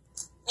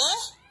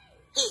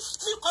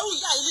 Mi kọ́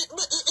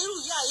irú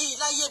ìyá yìí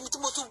láyé mi tí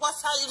mo ti wá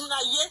sáré nínú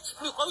ayé.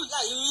 Mi kọ́ irú ìyá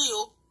yìí rí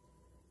o.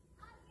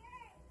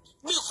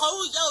 Mi kọ́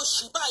irú ìyá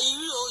òṣì báyìí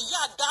rí o. Ìyá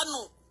àdánù.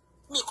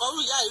 Mi kọ́ irú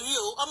ìyá yìí rí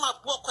o. Ó máa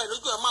bú ọkọ ẹ̀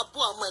lójú ẹ̀ máa bú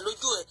ọmọ ẹ̀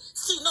lójú ẹ̀.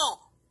 Sí náà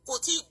kò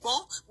tí ì gbọ́n.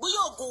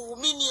 Bóyá oògùn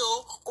Wùmí ni o.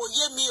 Kò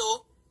yé mi o.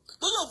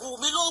 Bóyá oògùn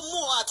Wùmí ló mú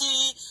àti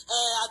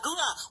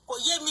àdúrà. Kò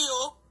yé mi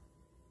o.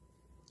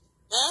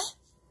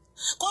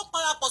 Kó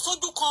parapọ̀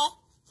sójú kan.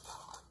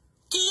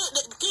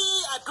 Kí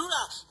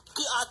àdúrà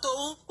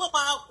àtòun pọ̀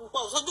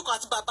parapọ̀ sójú kan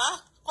àti bàbá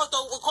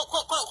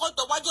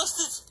kọ́tọ̀ wá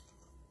justice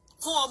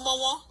fún ọmọ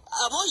wọn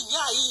àmọ́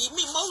ìyá yìí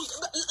mi kọ́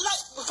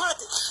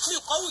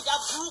ìyá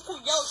burúkú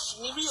ìyá òsì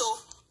ní rí o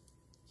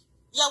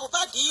ìyá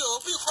Mohbad yìí o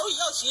mi kọ́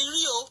ìyá òsì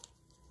rí o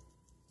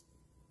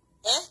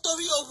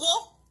torí owó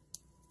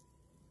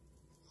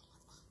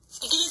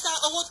ìkíni ta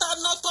owó tá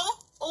ná tán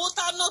wọ́n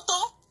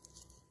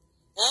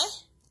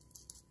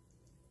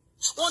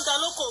dá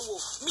lókòwò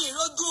mi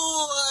rójú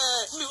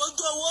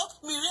owó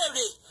mi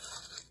rèrè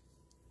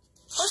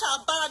ó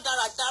ṣàbára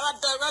dáradára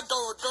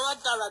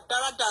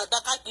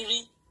káàkiri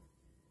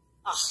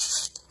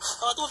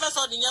ọ̀rọ̀ tó fẹ́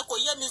sọ nìyẹn kò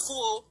yé mi fún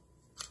o.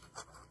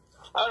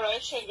 All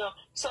right, Shegan.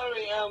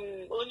 Sorry,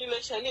 only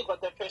let's say any got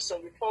the person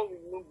before we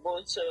move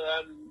on to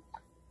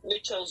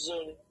nature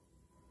zone.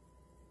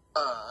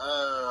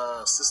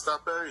 Sister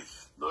Perry,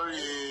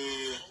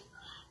 lórí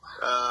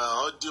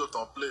audio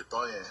tán play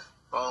tán yẹn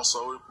wọ́n sọ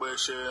wípé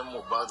ṣé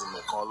Mohbad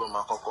nìkan ló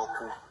máa kọ́kọ́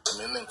kú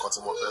èmi ní nǹkan tí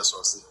mo fẹ́ sọ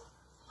sí.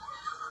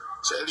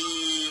 Ṣé rí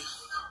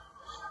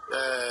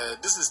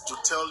this is to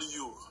tell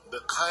you the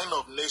kind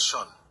of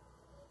nation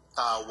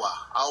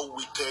how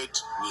wicked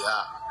we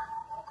are.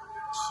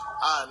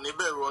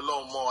 Níbẹ̀rù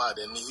Ọlọ́run mọ́ wa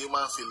dẹ̀ ní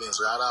human feelings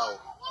rárá o.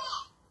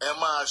 Ẹ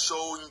máa ṣọ́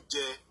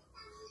oúnjẹ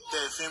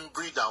tẹ́ ẹ fi ń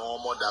breed àwọn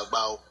ọmọ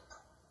dàgbà o.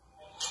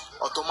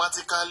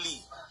 Automatically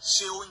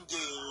ṣé oúnjẹ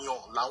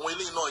èèyàn làwọn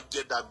eléyìí náà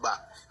jẹ dàgbà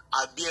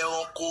àbí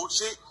ẹranko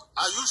ṣé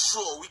are you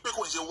sure wípé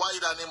kò ń ṣe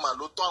wild animal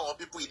ló tọ́ àwọn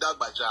pípọ̀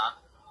ìdàgbà ṣá?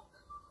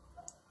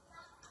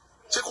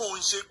 Ṣé kò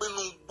ń ṣe pé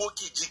inú gbó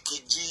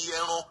kìjikìji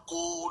ẹranko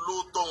ló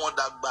tọ́ wọn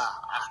dàgbà?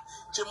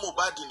 Ṣé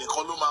Mohbad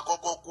nìkan ló máa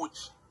kọ́kọ́ kú?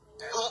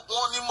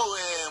 Wọ́n ní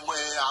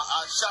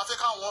àṣà fẹ́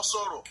káwọn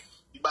sọ̀rọ̀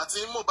ìgbà tí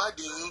Mohbad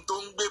tó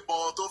ń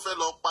gbébọn tó fẹ́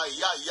lọ pa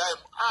ìyá ẹ̀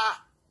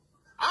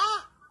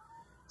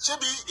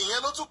ṣébi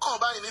ìyẹn ló tún kàn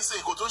báyìí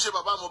nísìnyí kò tún ṣe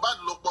bàbá Mohbad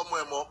ló pọ̀ ọmọ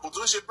ẹ̀ mọ́ kò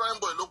tún ṣe prime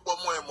boy ló pọ̀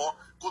ọmọ ẹ̀ mọ́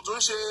kò tún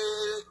ṣe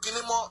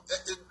kíní mọ́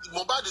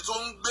Mohbad tún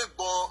ń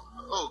gbébọn.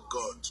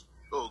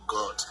 Oh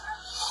God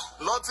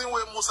nothing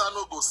wey Musa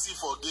no go see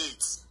for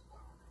gate.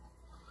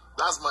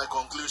 That's my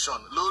conclusion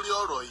lórí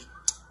ọ̀rọ̀ yìí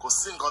kò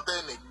sí nǹkan tẹ́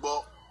ẹ̀ ní gbọ́.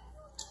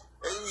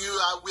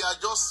 We are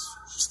just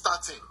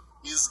starting.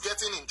 It's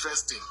getting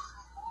interesting.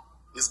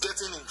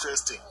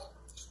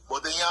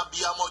 But then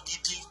abiyamọ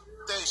gidi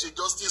tẹ́ ń ṣe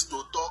justice tó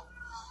tọ́.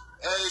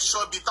 Ẹ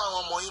ṣọ́ bí táwọn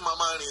ọmọ yín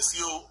máa rìn sí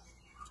o.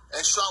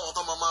 Ẹ ṣọ́ àwọn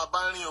tó máa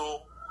bá rìn o.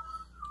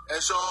 Ẹ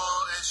ṣọ́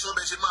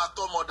bẹ́ẹ̀ ṣe máa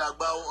tọ́ ọmọ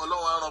dàgbà o.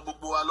 Ọlọ́run á ràn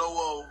gbogbo wa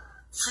lọ́wọ́ o.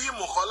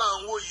 Fíìmù kọ́ là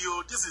ń wò yìí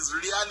o. This is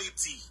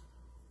reality.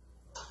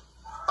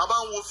 Bàbá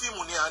ń wo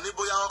fíìmù ni àní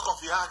bóyá wọ́n kàn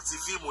fi act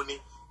fíìmù ni.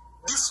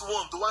 This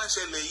one tó wá ń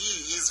ṣẹlẹ̀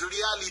yìí is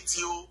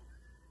reality o.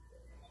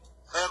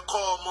 Ẹ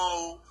kọ́ ọmọ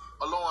o.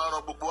 Ọlọ́run á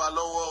ràn gbogbo wa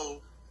lọ́wọ́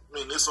o.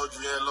 Mi ní sọ ju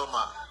yẹn lọ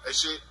mà. Ẹ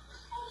ṣé.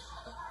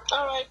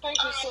 All right, thank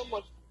you so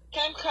much.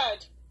 Cam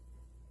card.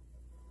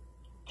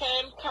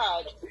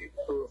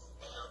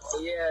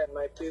 Yeah,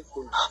 my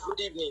people. Good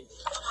evening.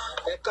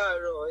 Ẹ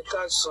káàárọ̀, ẹ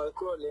káàsán, ẹ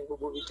kúrọ̀lẹ́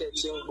gbogbo ibi tẹ́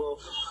ti ń gbọ́.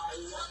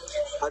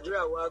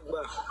 Àdúrà wa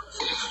gbà.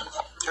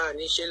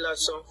 Àní ṣe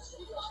lásán.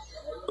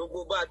 Gbogbo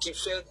bá a ti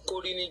fẹ́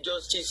kórí ní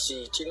justice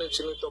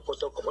tinútinú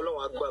tọkọtọkọ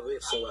Ọlọ́run á gbà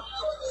bẹ́ẹ̀ fún wa.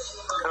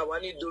 Àwa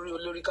ní dorí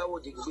olórí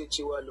káwòdì gbé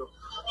tiwa lọ.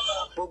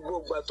 Gbogbo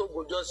ìgbà tó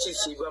go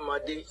justice bá máa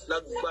dé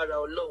lágbára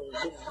Ọlọ́run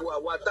gbogbo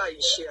àwa tá à ń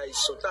ṣe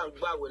àìsàn tá à ń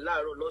gbàwẹ̀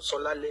láàárọ̀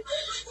lọ́sàn-án lálẹ́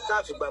tá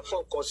a fìgbà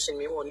fọ́ọ̀kan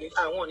sinmi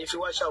àwọn ò ní fi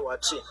wá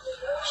ṣàwátì.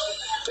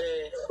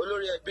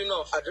 Olórí ẹbí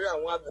náà àdúrà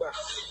wọn á gbà.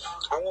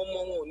 Àwọn ọmọ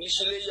wọn ò ní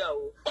síléyà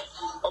o.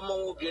 Ọmọ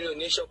wọn obìnrin ò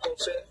ní ṣọkọ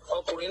fẹ́.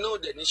 Ọkùnrin náà ò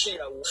dẹ̀ ní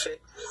ṣìyàwó fẹ́.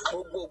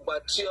 Gbogbo ìgbà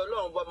tí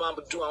Ọlọ́run bá máa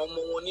dùn àwọn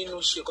ọmọ wọn nínú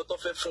ṣe nǹkan tó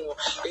fẹ́ fún wọn.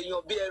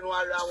 Èèyàn bí ẹran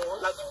ara wọn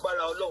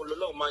lágbára Ọlọ́run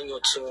lọ́lọ́run máa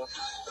yàn tiwọn.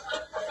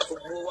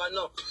 Gbogbo wa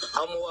náà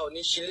àwọn ọmọ wa ò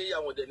ní síléyà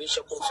wọn dẹ̀ ní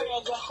ṣọkọ fẹ́.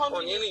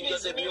 Wọ́n ní rìn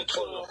jọ́sẹ̀ bí ó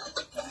pọ̀ lọ.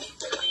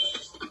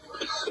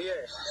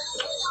 Yeah.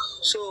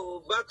 So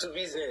back to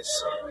business.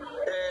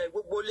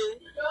 Gbogbo lé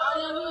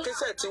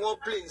kẹsẹ̀ tí wọ́n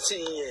play sí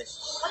yẹn.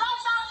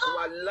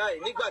 Wàláì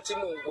nígbà tí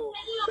mò ń gbọ́.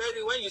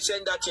 Very when you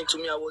send that thing to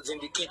me, I was in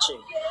the kitchen.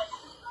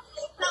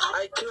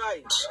 I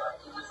cried.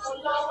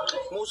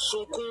 Mo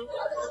sunkún.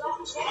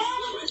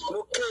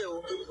 Mo ké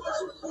o.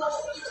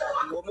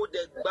 Mo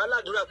dẹ̀ gbà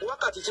ládùúrà pé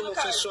wákàtí tí mo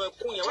fi sun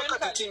ẹkún yẹn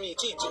wákàtí tí mi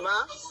tí ì jí má.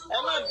 Ẹ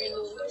má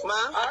bínú. Má.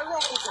 Àárọ̀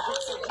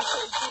kùtùkùtù bí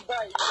ṣe jí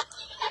báyìí.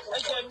 Ẹ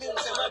jẹ́ mi ò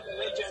tẹ́ má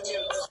bínú ẹ jẹ́ mi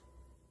ò.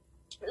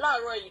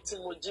 Láàárọ̀ yìí tí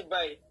mo jí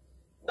báyìí,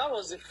 that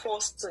was the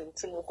first thing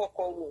tí mo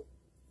kọ́kọ́ wò.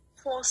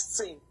 First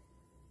thing,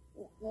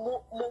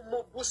 mo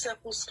bú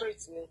sẹ́kún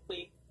straight ni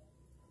pé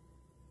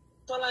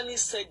Tọ́lání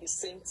said the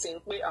same thing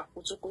pé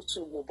àkútúkútù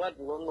Mohbad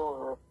lọ́nà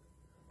ọ̀rọ̀.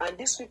 And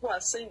these people are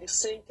saying the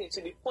same thing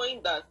to the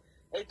point that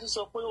ẹ tún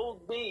sọ pé ó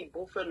gbé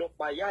ìbọn fẹ́ lọ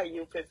pàyà yìí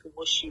ó fẹ́ fi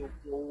wọ́n ṣe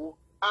oògùn owó.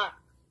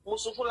 Mo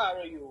sunkún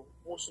láàárọ̀ yìí o,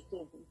 mo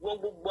sunkún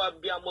gbogbo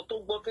abiyamọ tó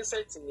gbọ́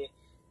kẹsẹ̀tì yẹn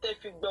tẹ́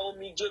fi gba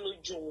omijé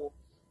lójú wọn.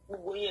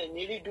 Gbogbo yẹn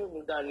ní rí dùnú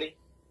dalẹ̀.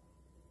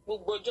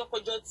 Gbogbo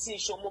ọjọ́kọjọ́ tí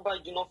iṣan ọmọ bá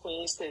jiná fún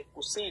yín sẹ̀ kò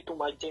sí èyí tó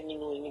máa jẹ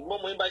nínú ẹ̀yìn.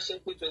 Gbọ́mọ yín bá ṣe ń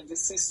pé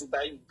 26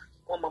 báyìí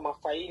wọ́n máa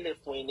fa ilẹ̀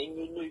fún ẹ̀yìn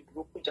ní olóyè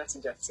burúkú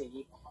jàtìjàtì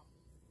yìí.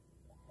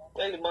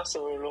 Ẹ lè má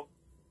sọ̀rọ̀ lọ.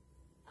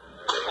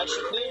 I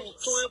should play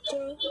it. Sun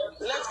ẹkún.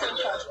 Let him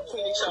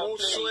finish our Mo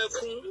play. sun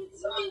ẹkún.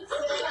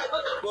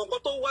 Gbọ̀ngàn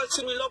tó wá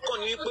sí mi lọ́kàn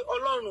ni wípé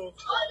Ọlọ́run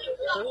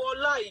wo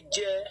ọlá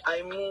ìjẹ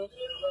àìmu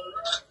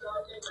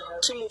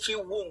tí mo fi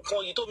wo nǹkan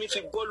yìí tó mi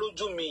fi bọ́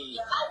lójú mi yìí.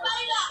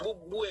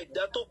 Gbogbo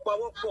ẹ̀dá tó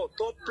pawọ́pọ̀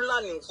tó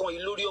plan nǹkan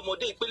yìí lórí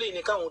ọmọdé ìpínlẹ̀ yìí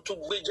ni káwọn tún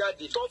gbé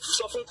jáde tó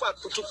sọ fún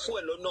pàkútù kú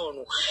ẹ̀ lọ́nà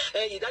ọ̀run.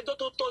 Ìdájọ́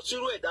tó tọ́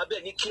sírú ẹ̀dá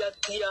bẹ́ẹ̀ ní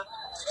kíákíá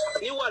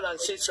ní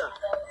wàràǹṣeṣà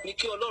ni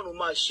kí Ọlọ́run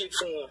máa ṣe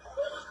fún wọn.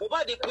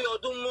 Mohbad pé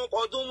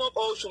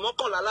oṣù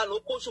mọ́kànlá lánàá ó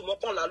kó oṣù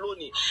mọ́kànlá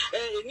lónìí.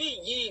 Ní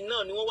yìí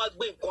náà ni wọ́n wá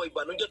gbé nǹkan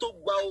ìbànújẹ́ tó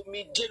gba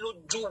omijé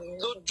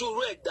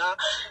lójú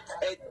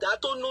ẹ̀dá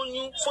tó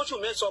lóyún fóṣù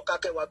mẹ́sàn-án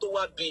kàkẹwàá tó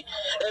wá bí.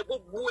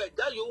 Gbogbo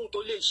ẹ̀dá yòówù tó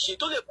lè ṣe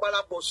tó lè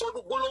parapọ̀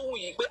sọ́dún gbólóhùn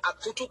yìí pé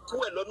àkútú kú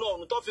ẹ̀ lọ́nà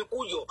ọ̀run tó fi kú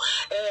yọ.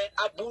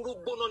 Aburú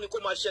gbóná ni kó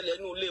máa ṣẹlẹ̀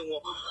nínú ilé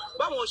wọn.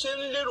 Báwọn ṣe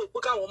ń lérò pé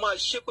káwọn máa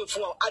ṣépè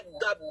fún wa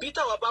àdàbí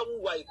táwa bá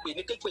wùwà ìpè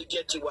ní képe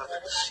jẹ́ tiwa.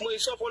 Mo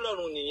sọ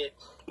fọ́lọ́run nìyẹn.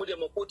 Mo dẹ̀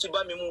mọ̀ pé ó ti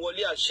bá mi mú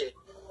wọlé àṣẹ.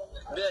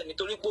 Bẹ́ẹ̀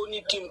nítorí pé ó ní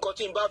kí nǹkan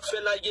tí n bá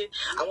fẹ́ láyé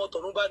àwọn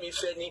tọ̀run bá mi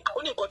fẹ́ ni. Ó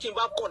ní nǹkan tí n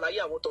bá kọ̀ láyé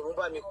àwọn tọ̀run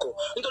bá mi kọ̀.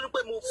 Nítorí pé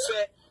mo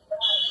fẹ́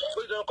ó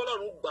dandan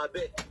kọ́lọ́run gbà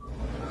bẹ́ẹ̀.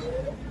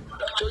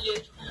 Oye,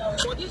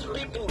 for these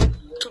people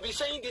to be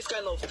saying this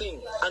kind of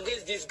thing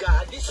against this guy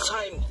at this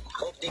time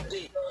of the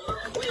day,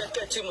 ó yẹ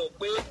kẹ́ ti mọ̀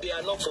pé they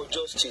are not for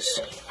justice.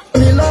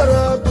 Me,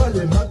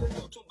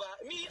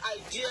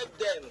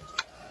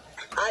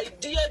 I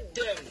dare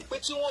them. Pé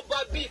tí wọ́n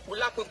bá bí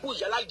ìpínlápẹ̀kù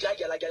yàlájà.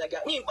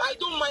 I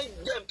don't mind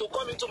them to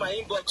come into my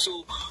inbox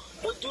o.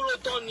 Mo dúró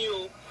tán ni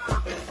o.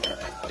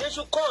 They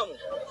should come.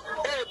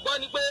 Gbọ́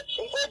ni pé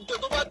ògbó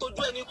tó bá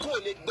tojú ẹni kú ò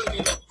lè gbé mi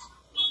lọ.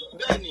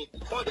 Bẹ́ẹ̀ni,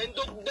 wọ́n dẹ̀ ń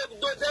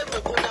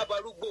dẹ́rù kó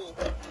dábàrúgbó.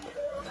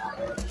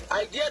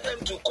 I dare them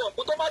to come.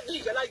 Bó tó bá dí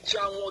ìyàlájà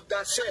àwọn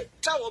ọ̀dàṣẹ́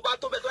táwọn bá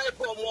tó bẹ́ẹ̀ tó wáyé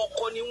pé ọmọ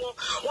ọkọ ni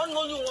wọ́n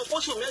lóyún wọn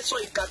fóṣù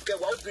mẹ́sàn-án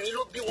ìkàkẹwàá obìnrin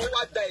ló bí wọn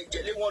wá da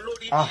ẹ̀jẹ̀ lé wọn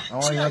lórí.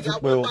 Tí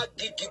àyàwó bá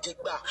gidigidi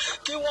gbà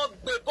kí wọ́n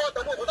gbé bọ́ọ̀tà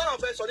mọ́ òkú táwọn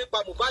fẹ́ sọ nípa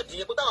Mohbad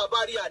yẹn kó táwọn bá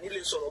rí àní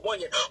lè sọ̀rọ̀ mọ́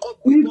yẹn.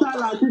 Mr.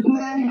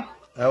 Latisneh,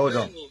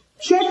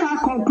 ṣé ká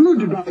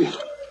conclude báyìí?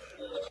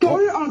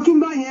 Torí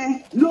Ọ̀túnba yẹn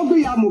ló gbé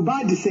ya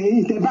Mohbad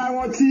sẹ́yìn tẹ́ bá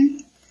rántí.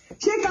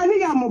 Ṣé ká ní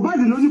ya Mohbad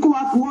ló ní kó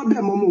wá fọwọ́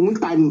bẹ̀ mọ́ òun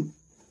ta ni?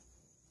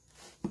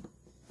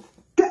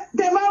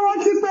 Tẹ́ bá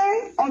rántí pé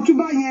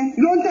Ọ̀túnba yẹn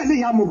ló ń tẹ̀lé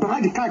ya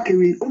Mohbad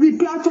káàkiri orí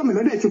platform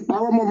lọ́dẹ̀ ti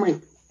parọ́ mọ́mọ́ ẹ̀.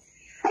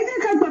 Ẹ jẹ́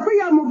ká gbà pé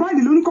ya Mohbad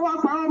ló ní kó wá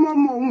parọ́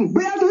mọ́mọ́ òun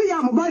bóyá torí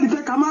ya Mohbad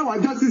fẹ́ ká má wá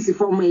justice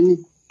fọmọ ẹ̀ ni.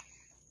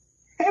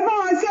 Ẹ bá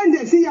wa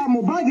sẹ́ǹdẹ̀ sí ya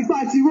Mohbad pa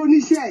àti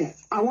róníṣẹ́ ẹ̀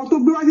àwọn tó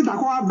gbé wá síta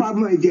kó wá ba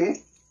ọmọ ẹ̀ jẹ́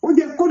ó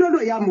jẹ́ kó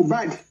dọ́dọ̀ ya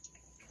Mohbad.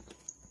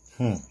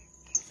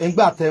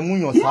 Nígbà tẹ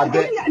múyàn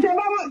sábẹ́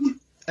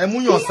ẹ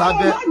múyàn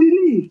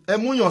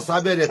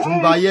sábẹ́ rẹ̀ tún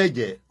bá yẹ̀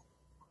jẹ́.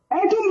 Ẹ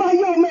tún bá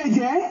yẹ ọmọ ẹ̀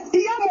jẹ́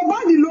ìyá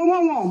Mohbad ló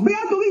wọ́n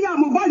bóyá torí ìyá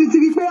Mohbad ti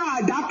rí pé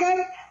àdákẹ́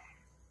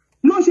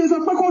ló ṣe sọ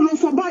pé kó lọ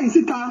sọ báyìí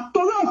síta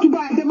torí Ọ̀túnba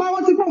ẹ̀jẹ̀ bá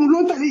wọ́n ti pé òun ló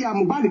ń tẹ̀lé ìyá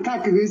Mohbad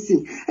káàkiri sí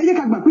ẹ jẹ́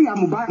ká gbà pé ìyá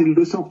Mohbad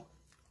ló sọ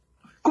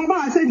kọ́ bá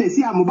a ṣẹ̀dẹ̀ sí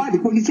ìyá Mohbad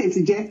pólíṣẹ́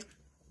ti jẹ́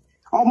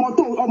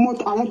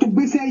àwọn tó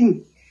gbé sẹ́yìn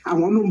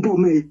àwọn ló ń bọ́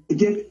ọmọ ẹ̀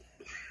jẹ́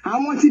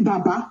àwọn tí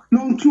bàbá ló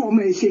ń tú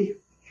ọmọ ẹ̀ ṣe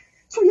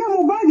so ìyá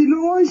Mohbad ló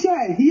wọ́n ń ṣe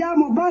ìyá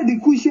Mohbad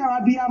kú iṣẹ́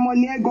abiyamọ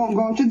ní ẹ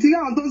gangan tó ti rí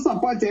àwọn tó ń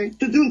support ẹ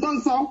tó ti ń tó ń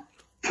sọ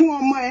fún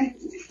ọmọ ẹ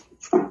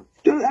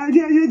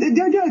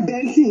jọjọ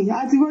dẹ́sìn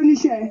àti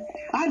oníṣẹ́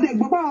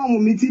àdẹ̀gbọ́ pé àwọn ọmọ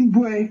mi ti ń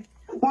bú ẹ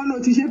wọ́n ló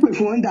ti ṣépè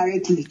fún wọn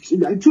directly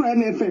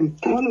 2MFM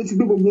wọ́n ló ti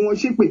gbé gbogbo wọn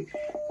ṣépè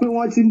pé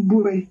wọ́n ti ń bú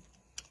ẹ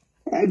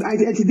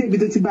ẹ ti débi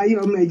tó ti bá yé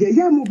ọmọ ẹ jẹ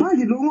ìyá Mohbad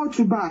ló wọ́n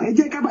túbà ẹ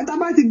jẹ́ ká tá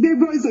bá ti gbé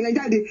voice yẹn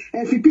jáde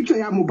ẹ fi picture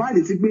ìyá Mohbad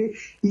ti gbé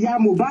ìyá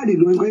Mohbad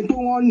ló ń tó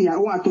wọ́n ní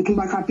àwọn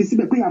àtọ̀túnba ká fi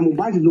síbẹ̀ pé ìyá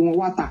Mohbad ló wọ́n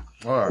wá tà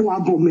kó wá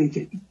bọ̀ ọmọ ẹ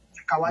jẹ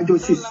káwájọ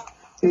sí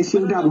ẹ ṣe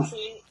ó dàbọ̀.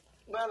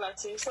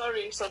 Balati,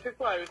 sorry, some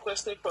people are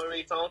requesting for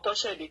it. I want to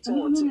share the two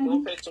words.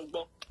 Go fair to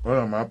go.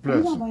 Oh, my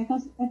place.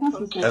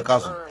 Ẹ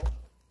káàsán.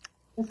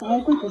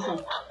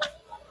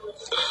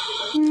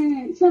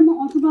 Ṣé mo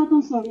Ọ̀túnba tó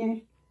ń sọ yẹn?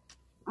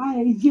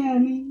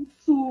 Ìjẹrin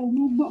so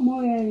mo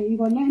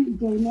ìrọ̀lẹ́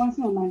ìjẹrin wá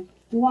sí ọ̀la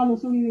mo wá lọ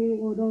sórí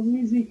ọ̀dọ̀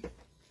music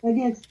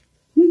ẹ̀gẹ́t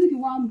music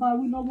wa ń ba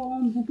wí lọ́wọ́ ó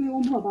ń bu pé ó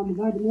ń bọ̀ bàbá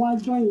Mohbad mo wá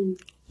join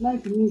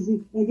live music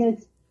ẹ̀gẹ́t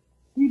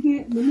wípé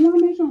lèmi wá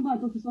mention bá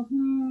tó fi sọ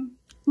fún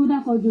tó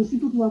dákọ̀ jòsí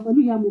tó ti wà pẹ̀lú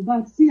ìyá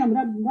Mohbad tí ìyá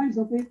Mohbad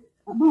sọ pé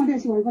báwọn dẹ̀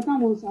ṣe wà nípa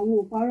táwọn sọ àwọn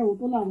òparọ̀ ohun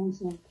tó làwọn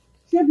sọ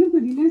ṣé bí pé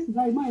the next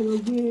báyìí máa lọ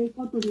gbé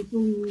fọ́tò mi tó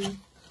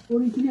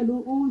orí kílẹ̀ ló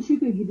ó ń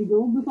ṣépè gidi gan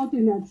ó gbé fọ́tò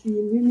mi àti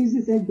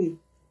music ẹgbẹ̀ẹ́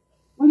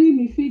ó ní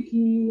mi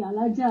fẹ́ẹ̀kì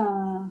alájà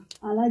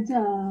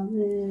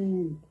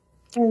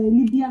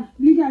Libya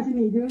ti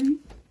Nàìjíríà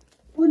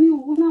ó ní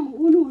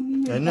ó lóun ní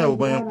ẹ̀ náà ò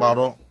bá yẹn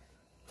parọ́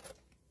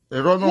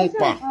èrò náà ń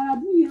pa.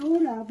 àràbù yẹn ó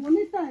rà bọ́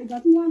létà ìgbà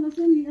tí wọ́n á lọ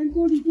sórí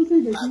ẹgbẹ́rì tó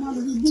ṣèjẹ̀ sí máa lọ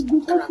sí gbogbo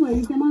fọ́tò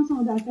ẹ̀yìn tẹ́ máa ń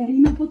sọ̀rọ̀ dàfẹ́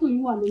iná fọ́tò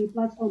yìí wà lórí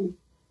platform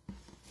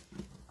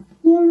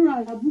wọ́n ra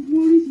àràbù fún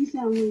oríṣiríṣi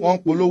àwọn èèyàn wọ́n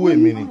polówó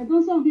èmi ni. ọ̀sẹ̀ tó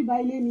ń sọ̀rọ̀ bíbá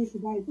ilé ní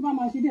ìsìnbá yìí tó bá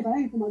máa ṣe dé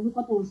báyìí tó máa gbé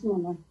fọ́tò wọn sí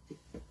ọ̀la.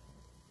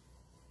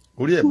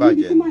 orí ẹ̀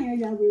bàjẹ́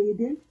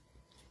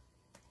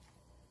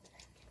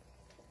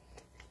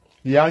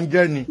ìyá ń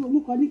jẹ́ ni.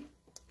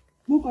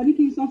 mo kàn ní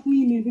kí n sọ fún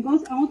yín ni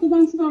because àwọn tó bá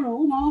ń sọ̀rọ̀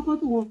ó máa wọ́n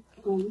fọ́tò wọn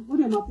kàn ó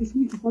dẹ̀ máa fi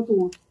smith fọ́tò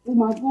wọn ó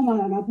máa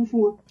ràrà fún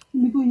wọn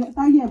níbi tó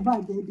táyé ẹ̀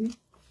bàjẹ́ dé.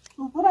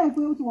 ó dàbí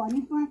pé ó ti wà ní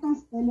fracas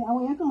tẹ́lẹ̀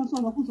àwọn yẹn kàn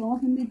sọ̀rọ̀ fún sọ̀rọ̀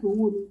fún mẹ́kì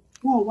owó ni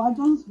wọn ò wá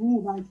justice fún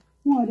Mohbad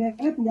wọn ò dẹ̀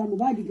ẹ̀pù ya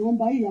Mohbad kí wọ́n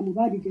bá ìyá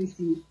Mohbad jẹ́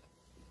sí i.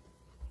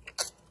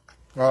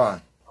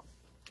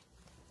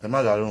 ẹ má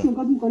dá lóhùn.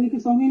 nǹkan tó ń kọ ní kí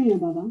sọ fún ènìyàn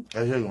bàbá.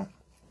 ẹ ṣe gan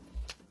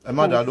ẹ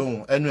má dá lóhùn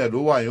ẹnu ẹ ló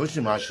wà yín ó sì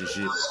máa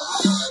ṣèṣe.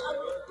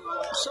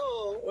 so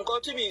nǹkan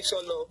tí mi sọ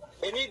lọ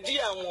èmi dí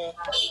àwọn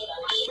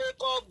pé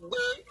kọ́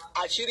gbé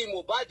àṣírí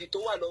Mohbad tó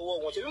wà lọ́wọ́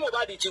wọn ṣebí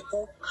Mohbad ti kú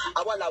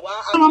àwa làwa.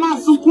 àwọn máa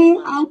sunkún.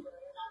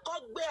 kọ́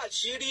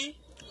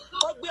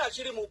gbé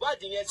àṣírí Mohbad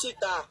yẹn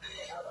síta.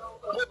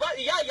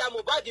 ìyá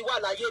Mohbad wà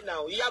láyé náà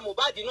ìyá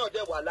Mohbad náà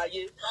dẹ̀ wà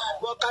láyé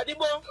but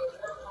Karimu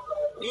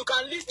you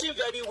can listen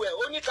very well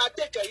only can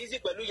take it easy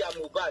pẹ̀lú ìyá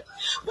Mohbad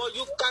but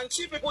you can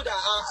see people that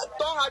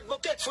don't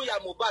advocate fún ìyá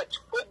Mohbad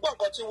ó gbọ́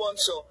nǹkan tí wọ́n ń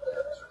sọ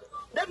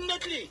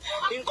definitely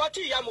nǹkan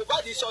tí ìyá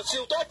Mohbad sọ sí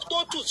tó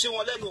tù sí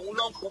wọn lẹ́nu òun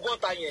ló ń kú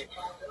bọ́ta yẹn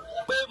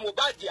pé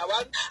Mohbad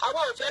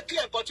àwa ò fẹ́ kí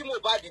nǹkan tí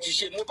Mohbad ti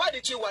ṣe Mohbad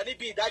ti wà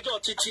níbi ìdájọ́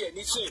títí ẹ̀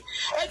nísìn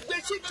ẹ gbé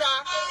síta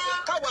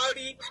káwa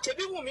rí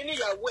ṣebí Wùmí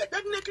níyàwó ẹ̀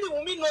definitely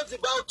Wùmí knows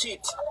about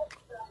it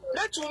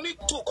let Wùmí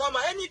too come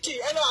anything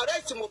ẹ lọ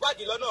arrest Mohbad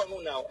lọ́nà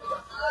ọ̀run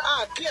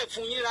náà kí ẹ̀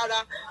fún yín rárá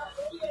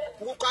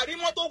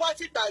Karimu tó wá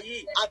síta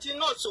yìí àti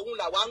nọ́ọ̀sì òun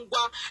làwa ń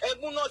gbá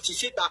ẹgún nọ́ọ̀sì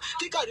síta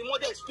kí Karimu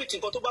dẹ̀ spit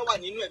nǹkan tó bá wà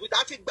nínú ẹ̀ bí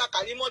a ti gba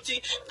Karimu tí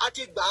a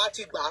ti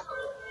gbà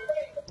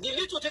the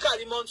little tí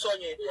Karimu ń sọ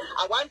yẹn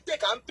àwa ń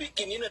tẹ̀ka ń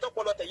pìkì nínú ẹ̀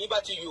tọ́pọ̀lọ tẹ̀yìn bá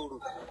ti yòrò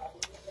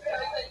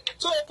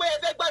tó o pé ẹ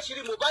fẹ́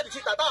gbàṣírí Mohbad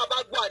síta táwa bá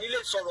gbọ́ ànílé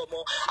sọ̀rọ̀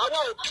mọ́ àwa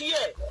ò kí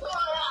ẹ̀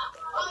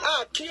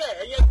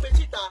ẹ̀yẹ gbé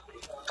síta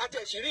káti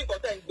ẹ̀ṣírí nǹkan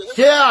tẹ̀ ń gbé.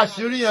 ṣé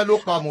àṣírí yẹn ló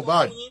pa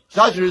Mohbad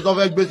ṣáṣírí tó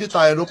fẹ́ gbé síta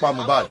yẹn ló pa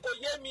Mohbad. kò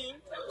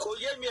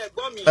yé mi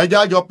ẹ̀gbọ́n mi. ẹja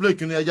jọ play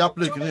kìíní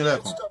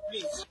lẹ́ẹ̀kan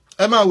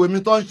ẹ máa wèmí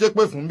tó ń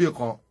ṣépè fún bí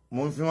kan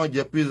mo ń fi wọn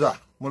jẹ pizza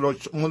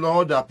mo lọ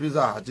order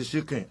pizza àti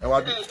chicken ẹ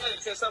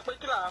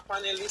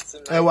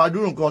wá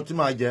dúró nǹkan tí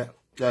màá jẹ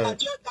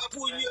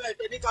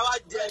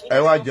ẹ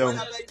wá jẹun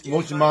mo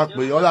sì máa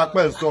pè ọlá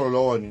pẹ́ sọ̀rọ̀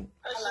lọ́wọ́ ni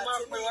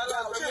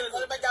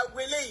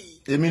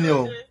èmi ni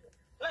o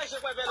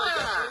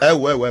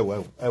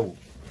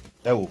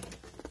ẹ wò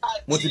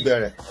mo ti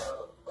bẹ̀rẹ̀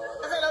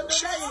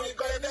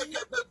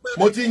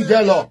mo ti ń jẹ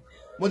lọ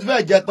mo ti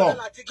fẹ́ jẹ tán.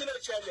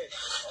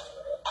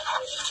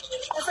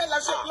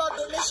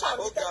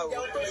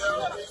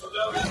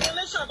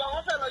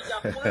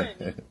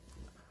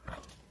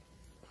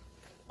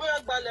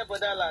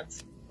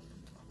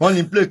 wọ́n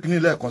ní play kìíní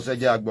lẹ́ẹ̀kan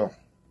sẹ́jẹ́ àgbọ̀.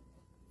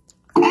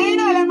 ẹ̀yin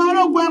náà lè máa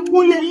rògbò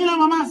ẹkún lé yín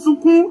náà máa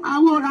sunkún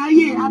àwọn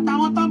òráyè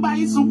àtàwọn tó bá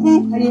yín sunkún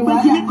pé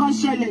kíní kan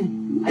ṣẹlẹ̀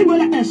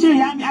ìgbọ́lá ẹ̀ṣẹ̀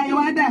ìyá mi ayé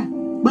wá dà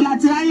gbọ́lá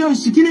tí ráyè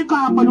òṣì kíní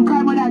kan àpọ̀lù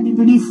káyọ̀mọ́dà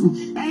bìbìrìfù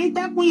ẹ̀yin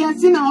tẹ́kùn yẹ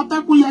sí náà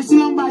tẹ́kùn yẹ sí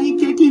lọ́ngbà yín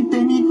kéèkì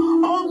tèmi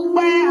ó ń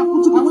pẹ́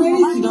àkútùkùtù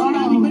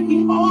ọ̀rọ̀ mi pé kí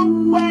ó ń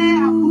pẹ́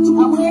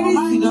àkútùkùtù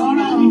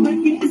ọ̀rọ̀ mi pé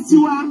kí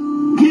tiwa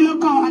kí ló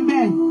kọ́ wa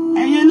bẹ́ẹ̀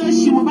ẹ̀yin ló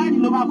ṣì Mohbad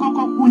ló máa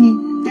kọ́kọ́ kú ni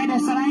kẹ́dẹ̀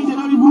sara yín jẹ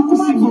lórí burúkú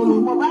sí gbòòrò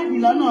Mohbad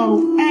lọ́nà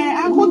ọ̀run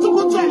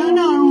akútùkùtù ẹ̀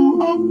lọ́nà ọ̀run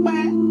ó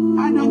pẹ́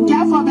àdòkè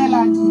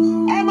àfọ̀bẹ́làdì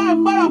ẹ máa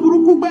gbọ́rọ̀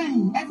burúkú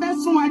gbẹ̀yìn ẹ fẹ́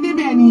sún wa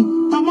débẹ̀ ni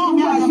tọmọ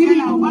mi àṣírí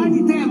Mohbad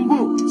tẹ́ ń bò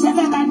ṣe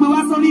fẹ́ ká gbé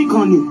wá sórí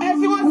ìkànnì ẹ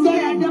fi wọ́n sí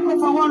ẹ̀jẹ̀ kó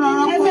fọwọ́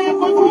rọrọ́ ẹ fẹ́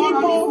kojú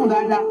ipò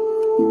dáadáa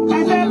ẹ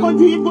fẹ́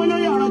kojú ipò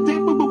lórí ọ̀rọ̀ tẹ́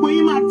pé gbogbo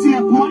yín máa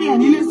tilẹ̀kùn mọ́rí ẹ̀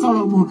nílé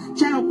sọ̀rọ̀ mọ́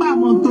ṣe rò pé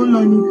àwọn tó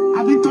lọ ni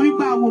àbí torí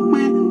pé àwò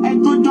pé ẹ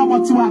tó jọmọ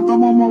tiwa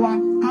àtọmọ ọmọ wa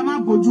ká má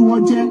bójú wọn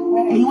jẹ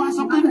èyí wá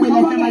sọ pé pèlè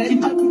fẹ́ máa kí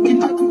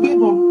tó tún gbé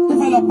bọ̀ tó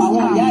fẹ́ lọ pa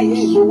àwọn ìyá ìyá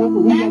ìgbowó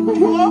òun yẹ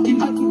gbogbo kí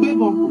tó tún gbé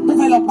bọ̀ tó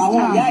fẹ́ lọ pa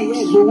àwọn ìyá ìyá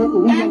ìgbowó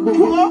òun yẹ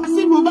gbogbo.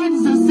 See, Mohbad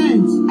is a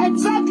saint.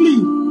 Exactly.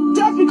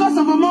 Just because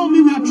of a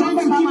moment we are trying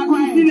to keep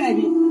quiet.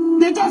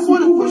 They just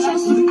want to push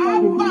us to the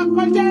back.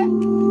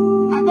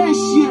 Abẹ́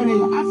ìṣeré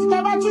àfi tá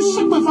a bá tún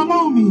ṣépè fún ọmọ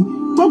mi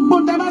gbogbo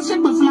tá a bá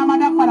ṣépè fún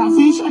lamada padà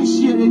fún iṣẹ́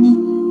ìṣeré ni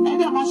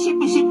ẹ̀dẹ̀ máa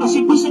ṣépè.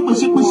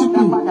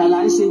 Padà là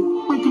ń ṣe.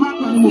 Pé kí wọ́n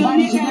pẹ̀lú Mohbad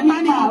ṣe é má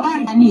ní àwọn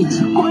àní.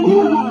 Ó ní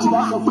ìwọ̀n tí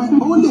wọ́n sọ pé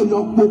ó lè lọ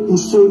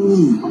pokùnso ni.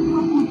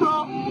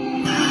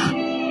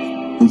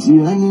 If you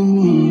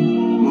enemy,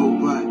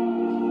 Mohbad,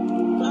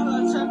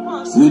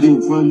 you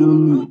didn't follow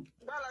me.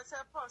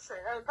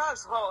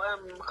 That's how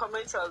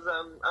commenters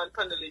and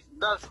panelists.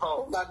 That's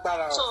how.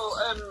 So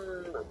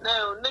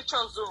now Nature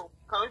Zoo,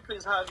 can we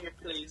please have you,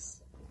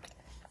 please?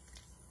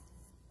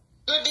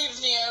 Good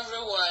evening,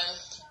 everyone.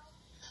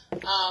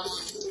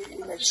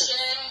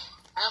 Iṣẹ́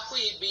akú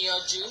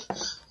ìgbìyànjú,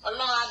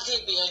 Ọlọ́run á dé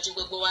ìgbìyànjú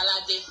gbogbo wa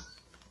ládé.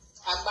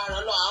 Agbára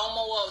Ọlọ́run àwọn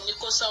ọmọ wa ò ní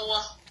kó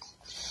sọ́wọ́.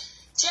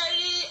 Ṣé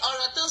rí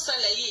ọ̀rọ̀ tó ń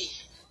ṣẹlẹ̀ yìí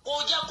kò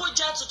jẹ́ kó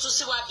jẹ́ tuntun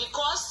sí wa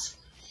because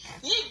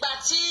nígbà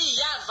tí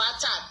ìyá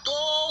àbátà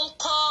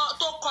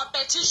tó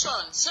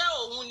competition ṣé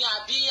òun ni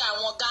àbí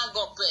àwọn gang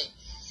up ẹ̀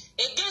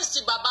against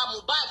baba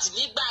Mohbad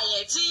nígbà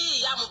yẹn tí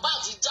ìyá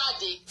Mohbad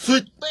jáde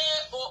pé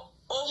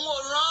òun ò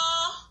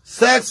rán.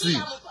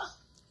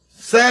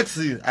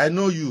 Sexy, I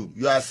know you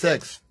are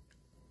sex.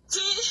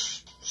 Tí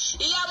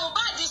ìyá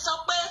Mohbad sọ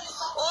pé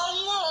òun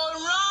ò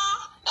rán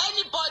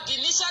anybody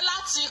ní níṣẹ́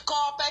láti kọ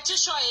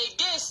petition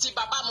against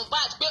baba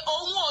Mohbad pé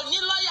òun ò ní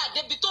lọ́ọ̀yà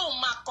débi tóun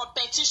máa kọ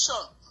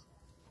petition.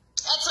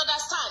 Let's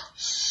understand.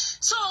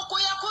 So kò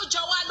yẹ kó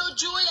jọ wá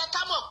lójú, ó yẹ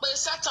ká mọ̀ pé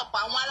set up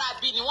àwọn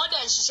arábí ni wọ́n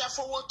dẹ̀ ń ṣiṣẹ́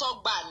fowó tó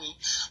gbà ní.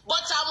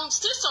 But I'm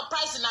still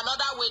surprised in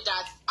another way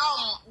that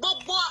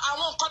gbogbo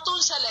àwọn nǹkan tó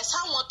ń ṣẹlẹ̀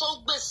sáwọn tó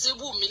gbé sí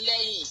Wùmí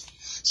lẹ́yìn.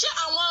 Ṣé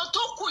àwọn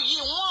tó kù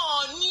yìí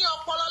wọ́n ní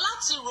ọpọlọ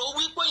láti rò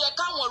wípé ó yẹ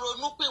káwọn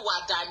ronú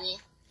pìwàdà ni?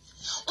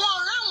 Wọ́n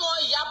ráwọn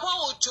Ìyábọ̀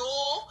Òjó,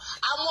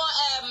 àwọn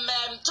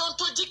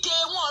tó jíke,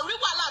 wọ́n rí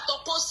wàhálà tó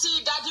kó sí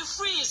Daddy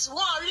Freeze,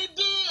 wọ́n rí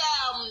bí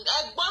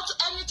ẹgbọ́n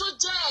ẹni tó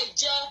jẹ́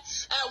ẹ̀jẹ̀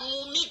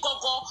Wùmí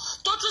gọ́gọ́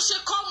tó tún ṣe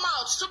come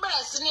out tó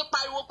bẹ̀rẹ̀ sí ní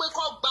pariwo pé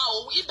kó gba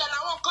òun. Ibẹ̀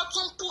làwọn kan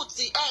tún put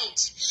the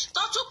edge.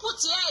 Tó tún put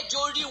the edge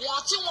orí wọn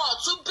tí wọ́n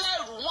tún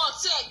bẹ̀rù wọn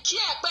tí ẹ̀ kí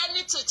ẹ̀ pẹ́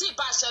ní títí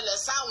ìbáṣẹlẹ̀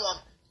sáwọn.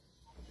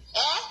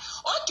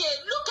 Okay,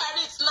 look at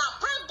it now.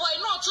 Prime boy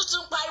náà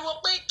tún pariwo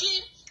pé kí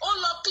ó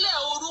lọ clear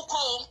orúkọ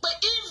òun pé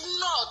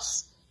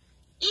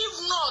if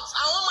not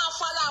àwọn máa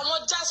fara àwọn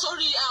já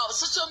sórí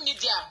social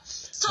media.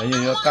 ẹ̀yin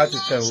èèyàn ká ti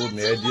tẹ̀ wò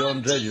mí ẹ di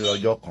 100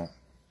 ọjọ́ kan.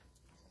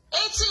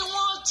 Etí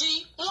wọn di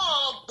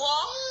wọn gbọ́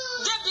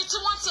débi tí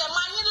wọ́n tiẹ̀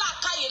máa ní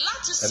làákàyè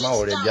láti sit down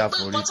pé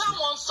nǹkan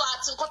táwọn ń sọ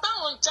àti nǹkan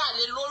táwọn ń jà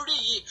lé lórí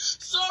yìí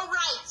so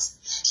right.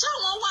 Ṣé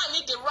àwọn wà ní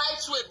the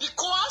right way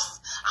because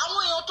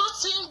àwọn èèyàn tó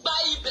ti ń gba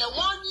ibẹ̀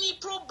wọ́n ní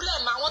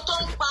problem àwọn tó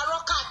ń parọ́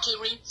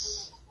káàkiri.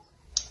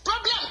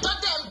 Problem tó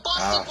dẹ̀ ń bọ́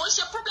sí kò ń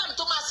ṣe problem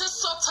tó máa ṣe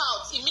sort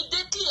out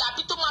immediately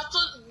àbí tó máa tó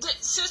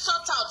ṣe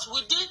sort out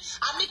within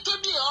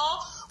amicably or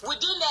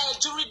within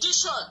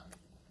jurisdiction.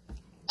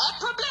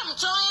 Problem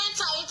tó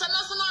enter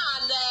international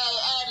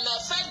and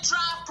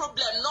federal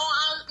problem no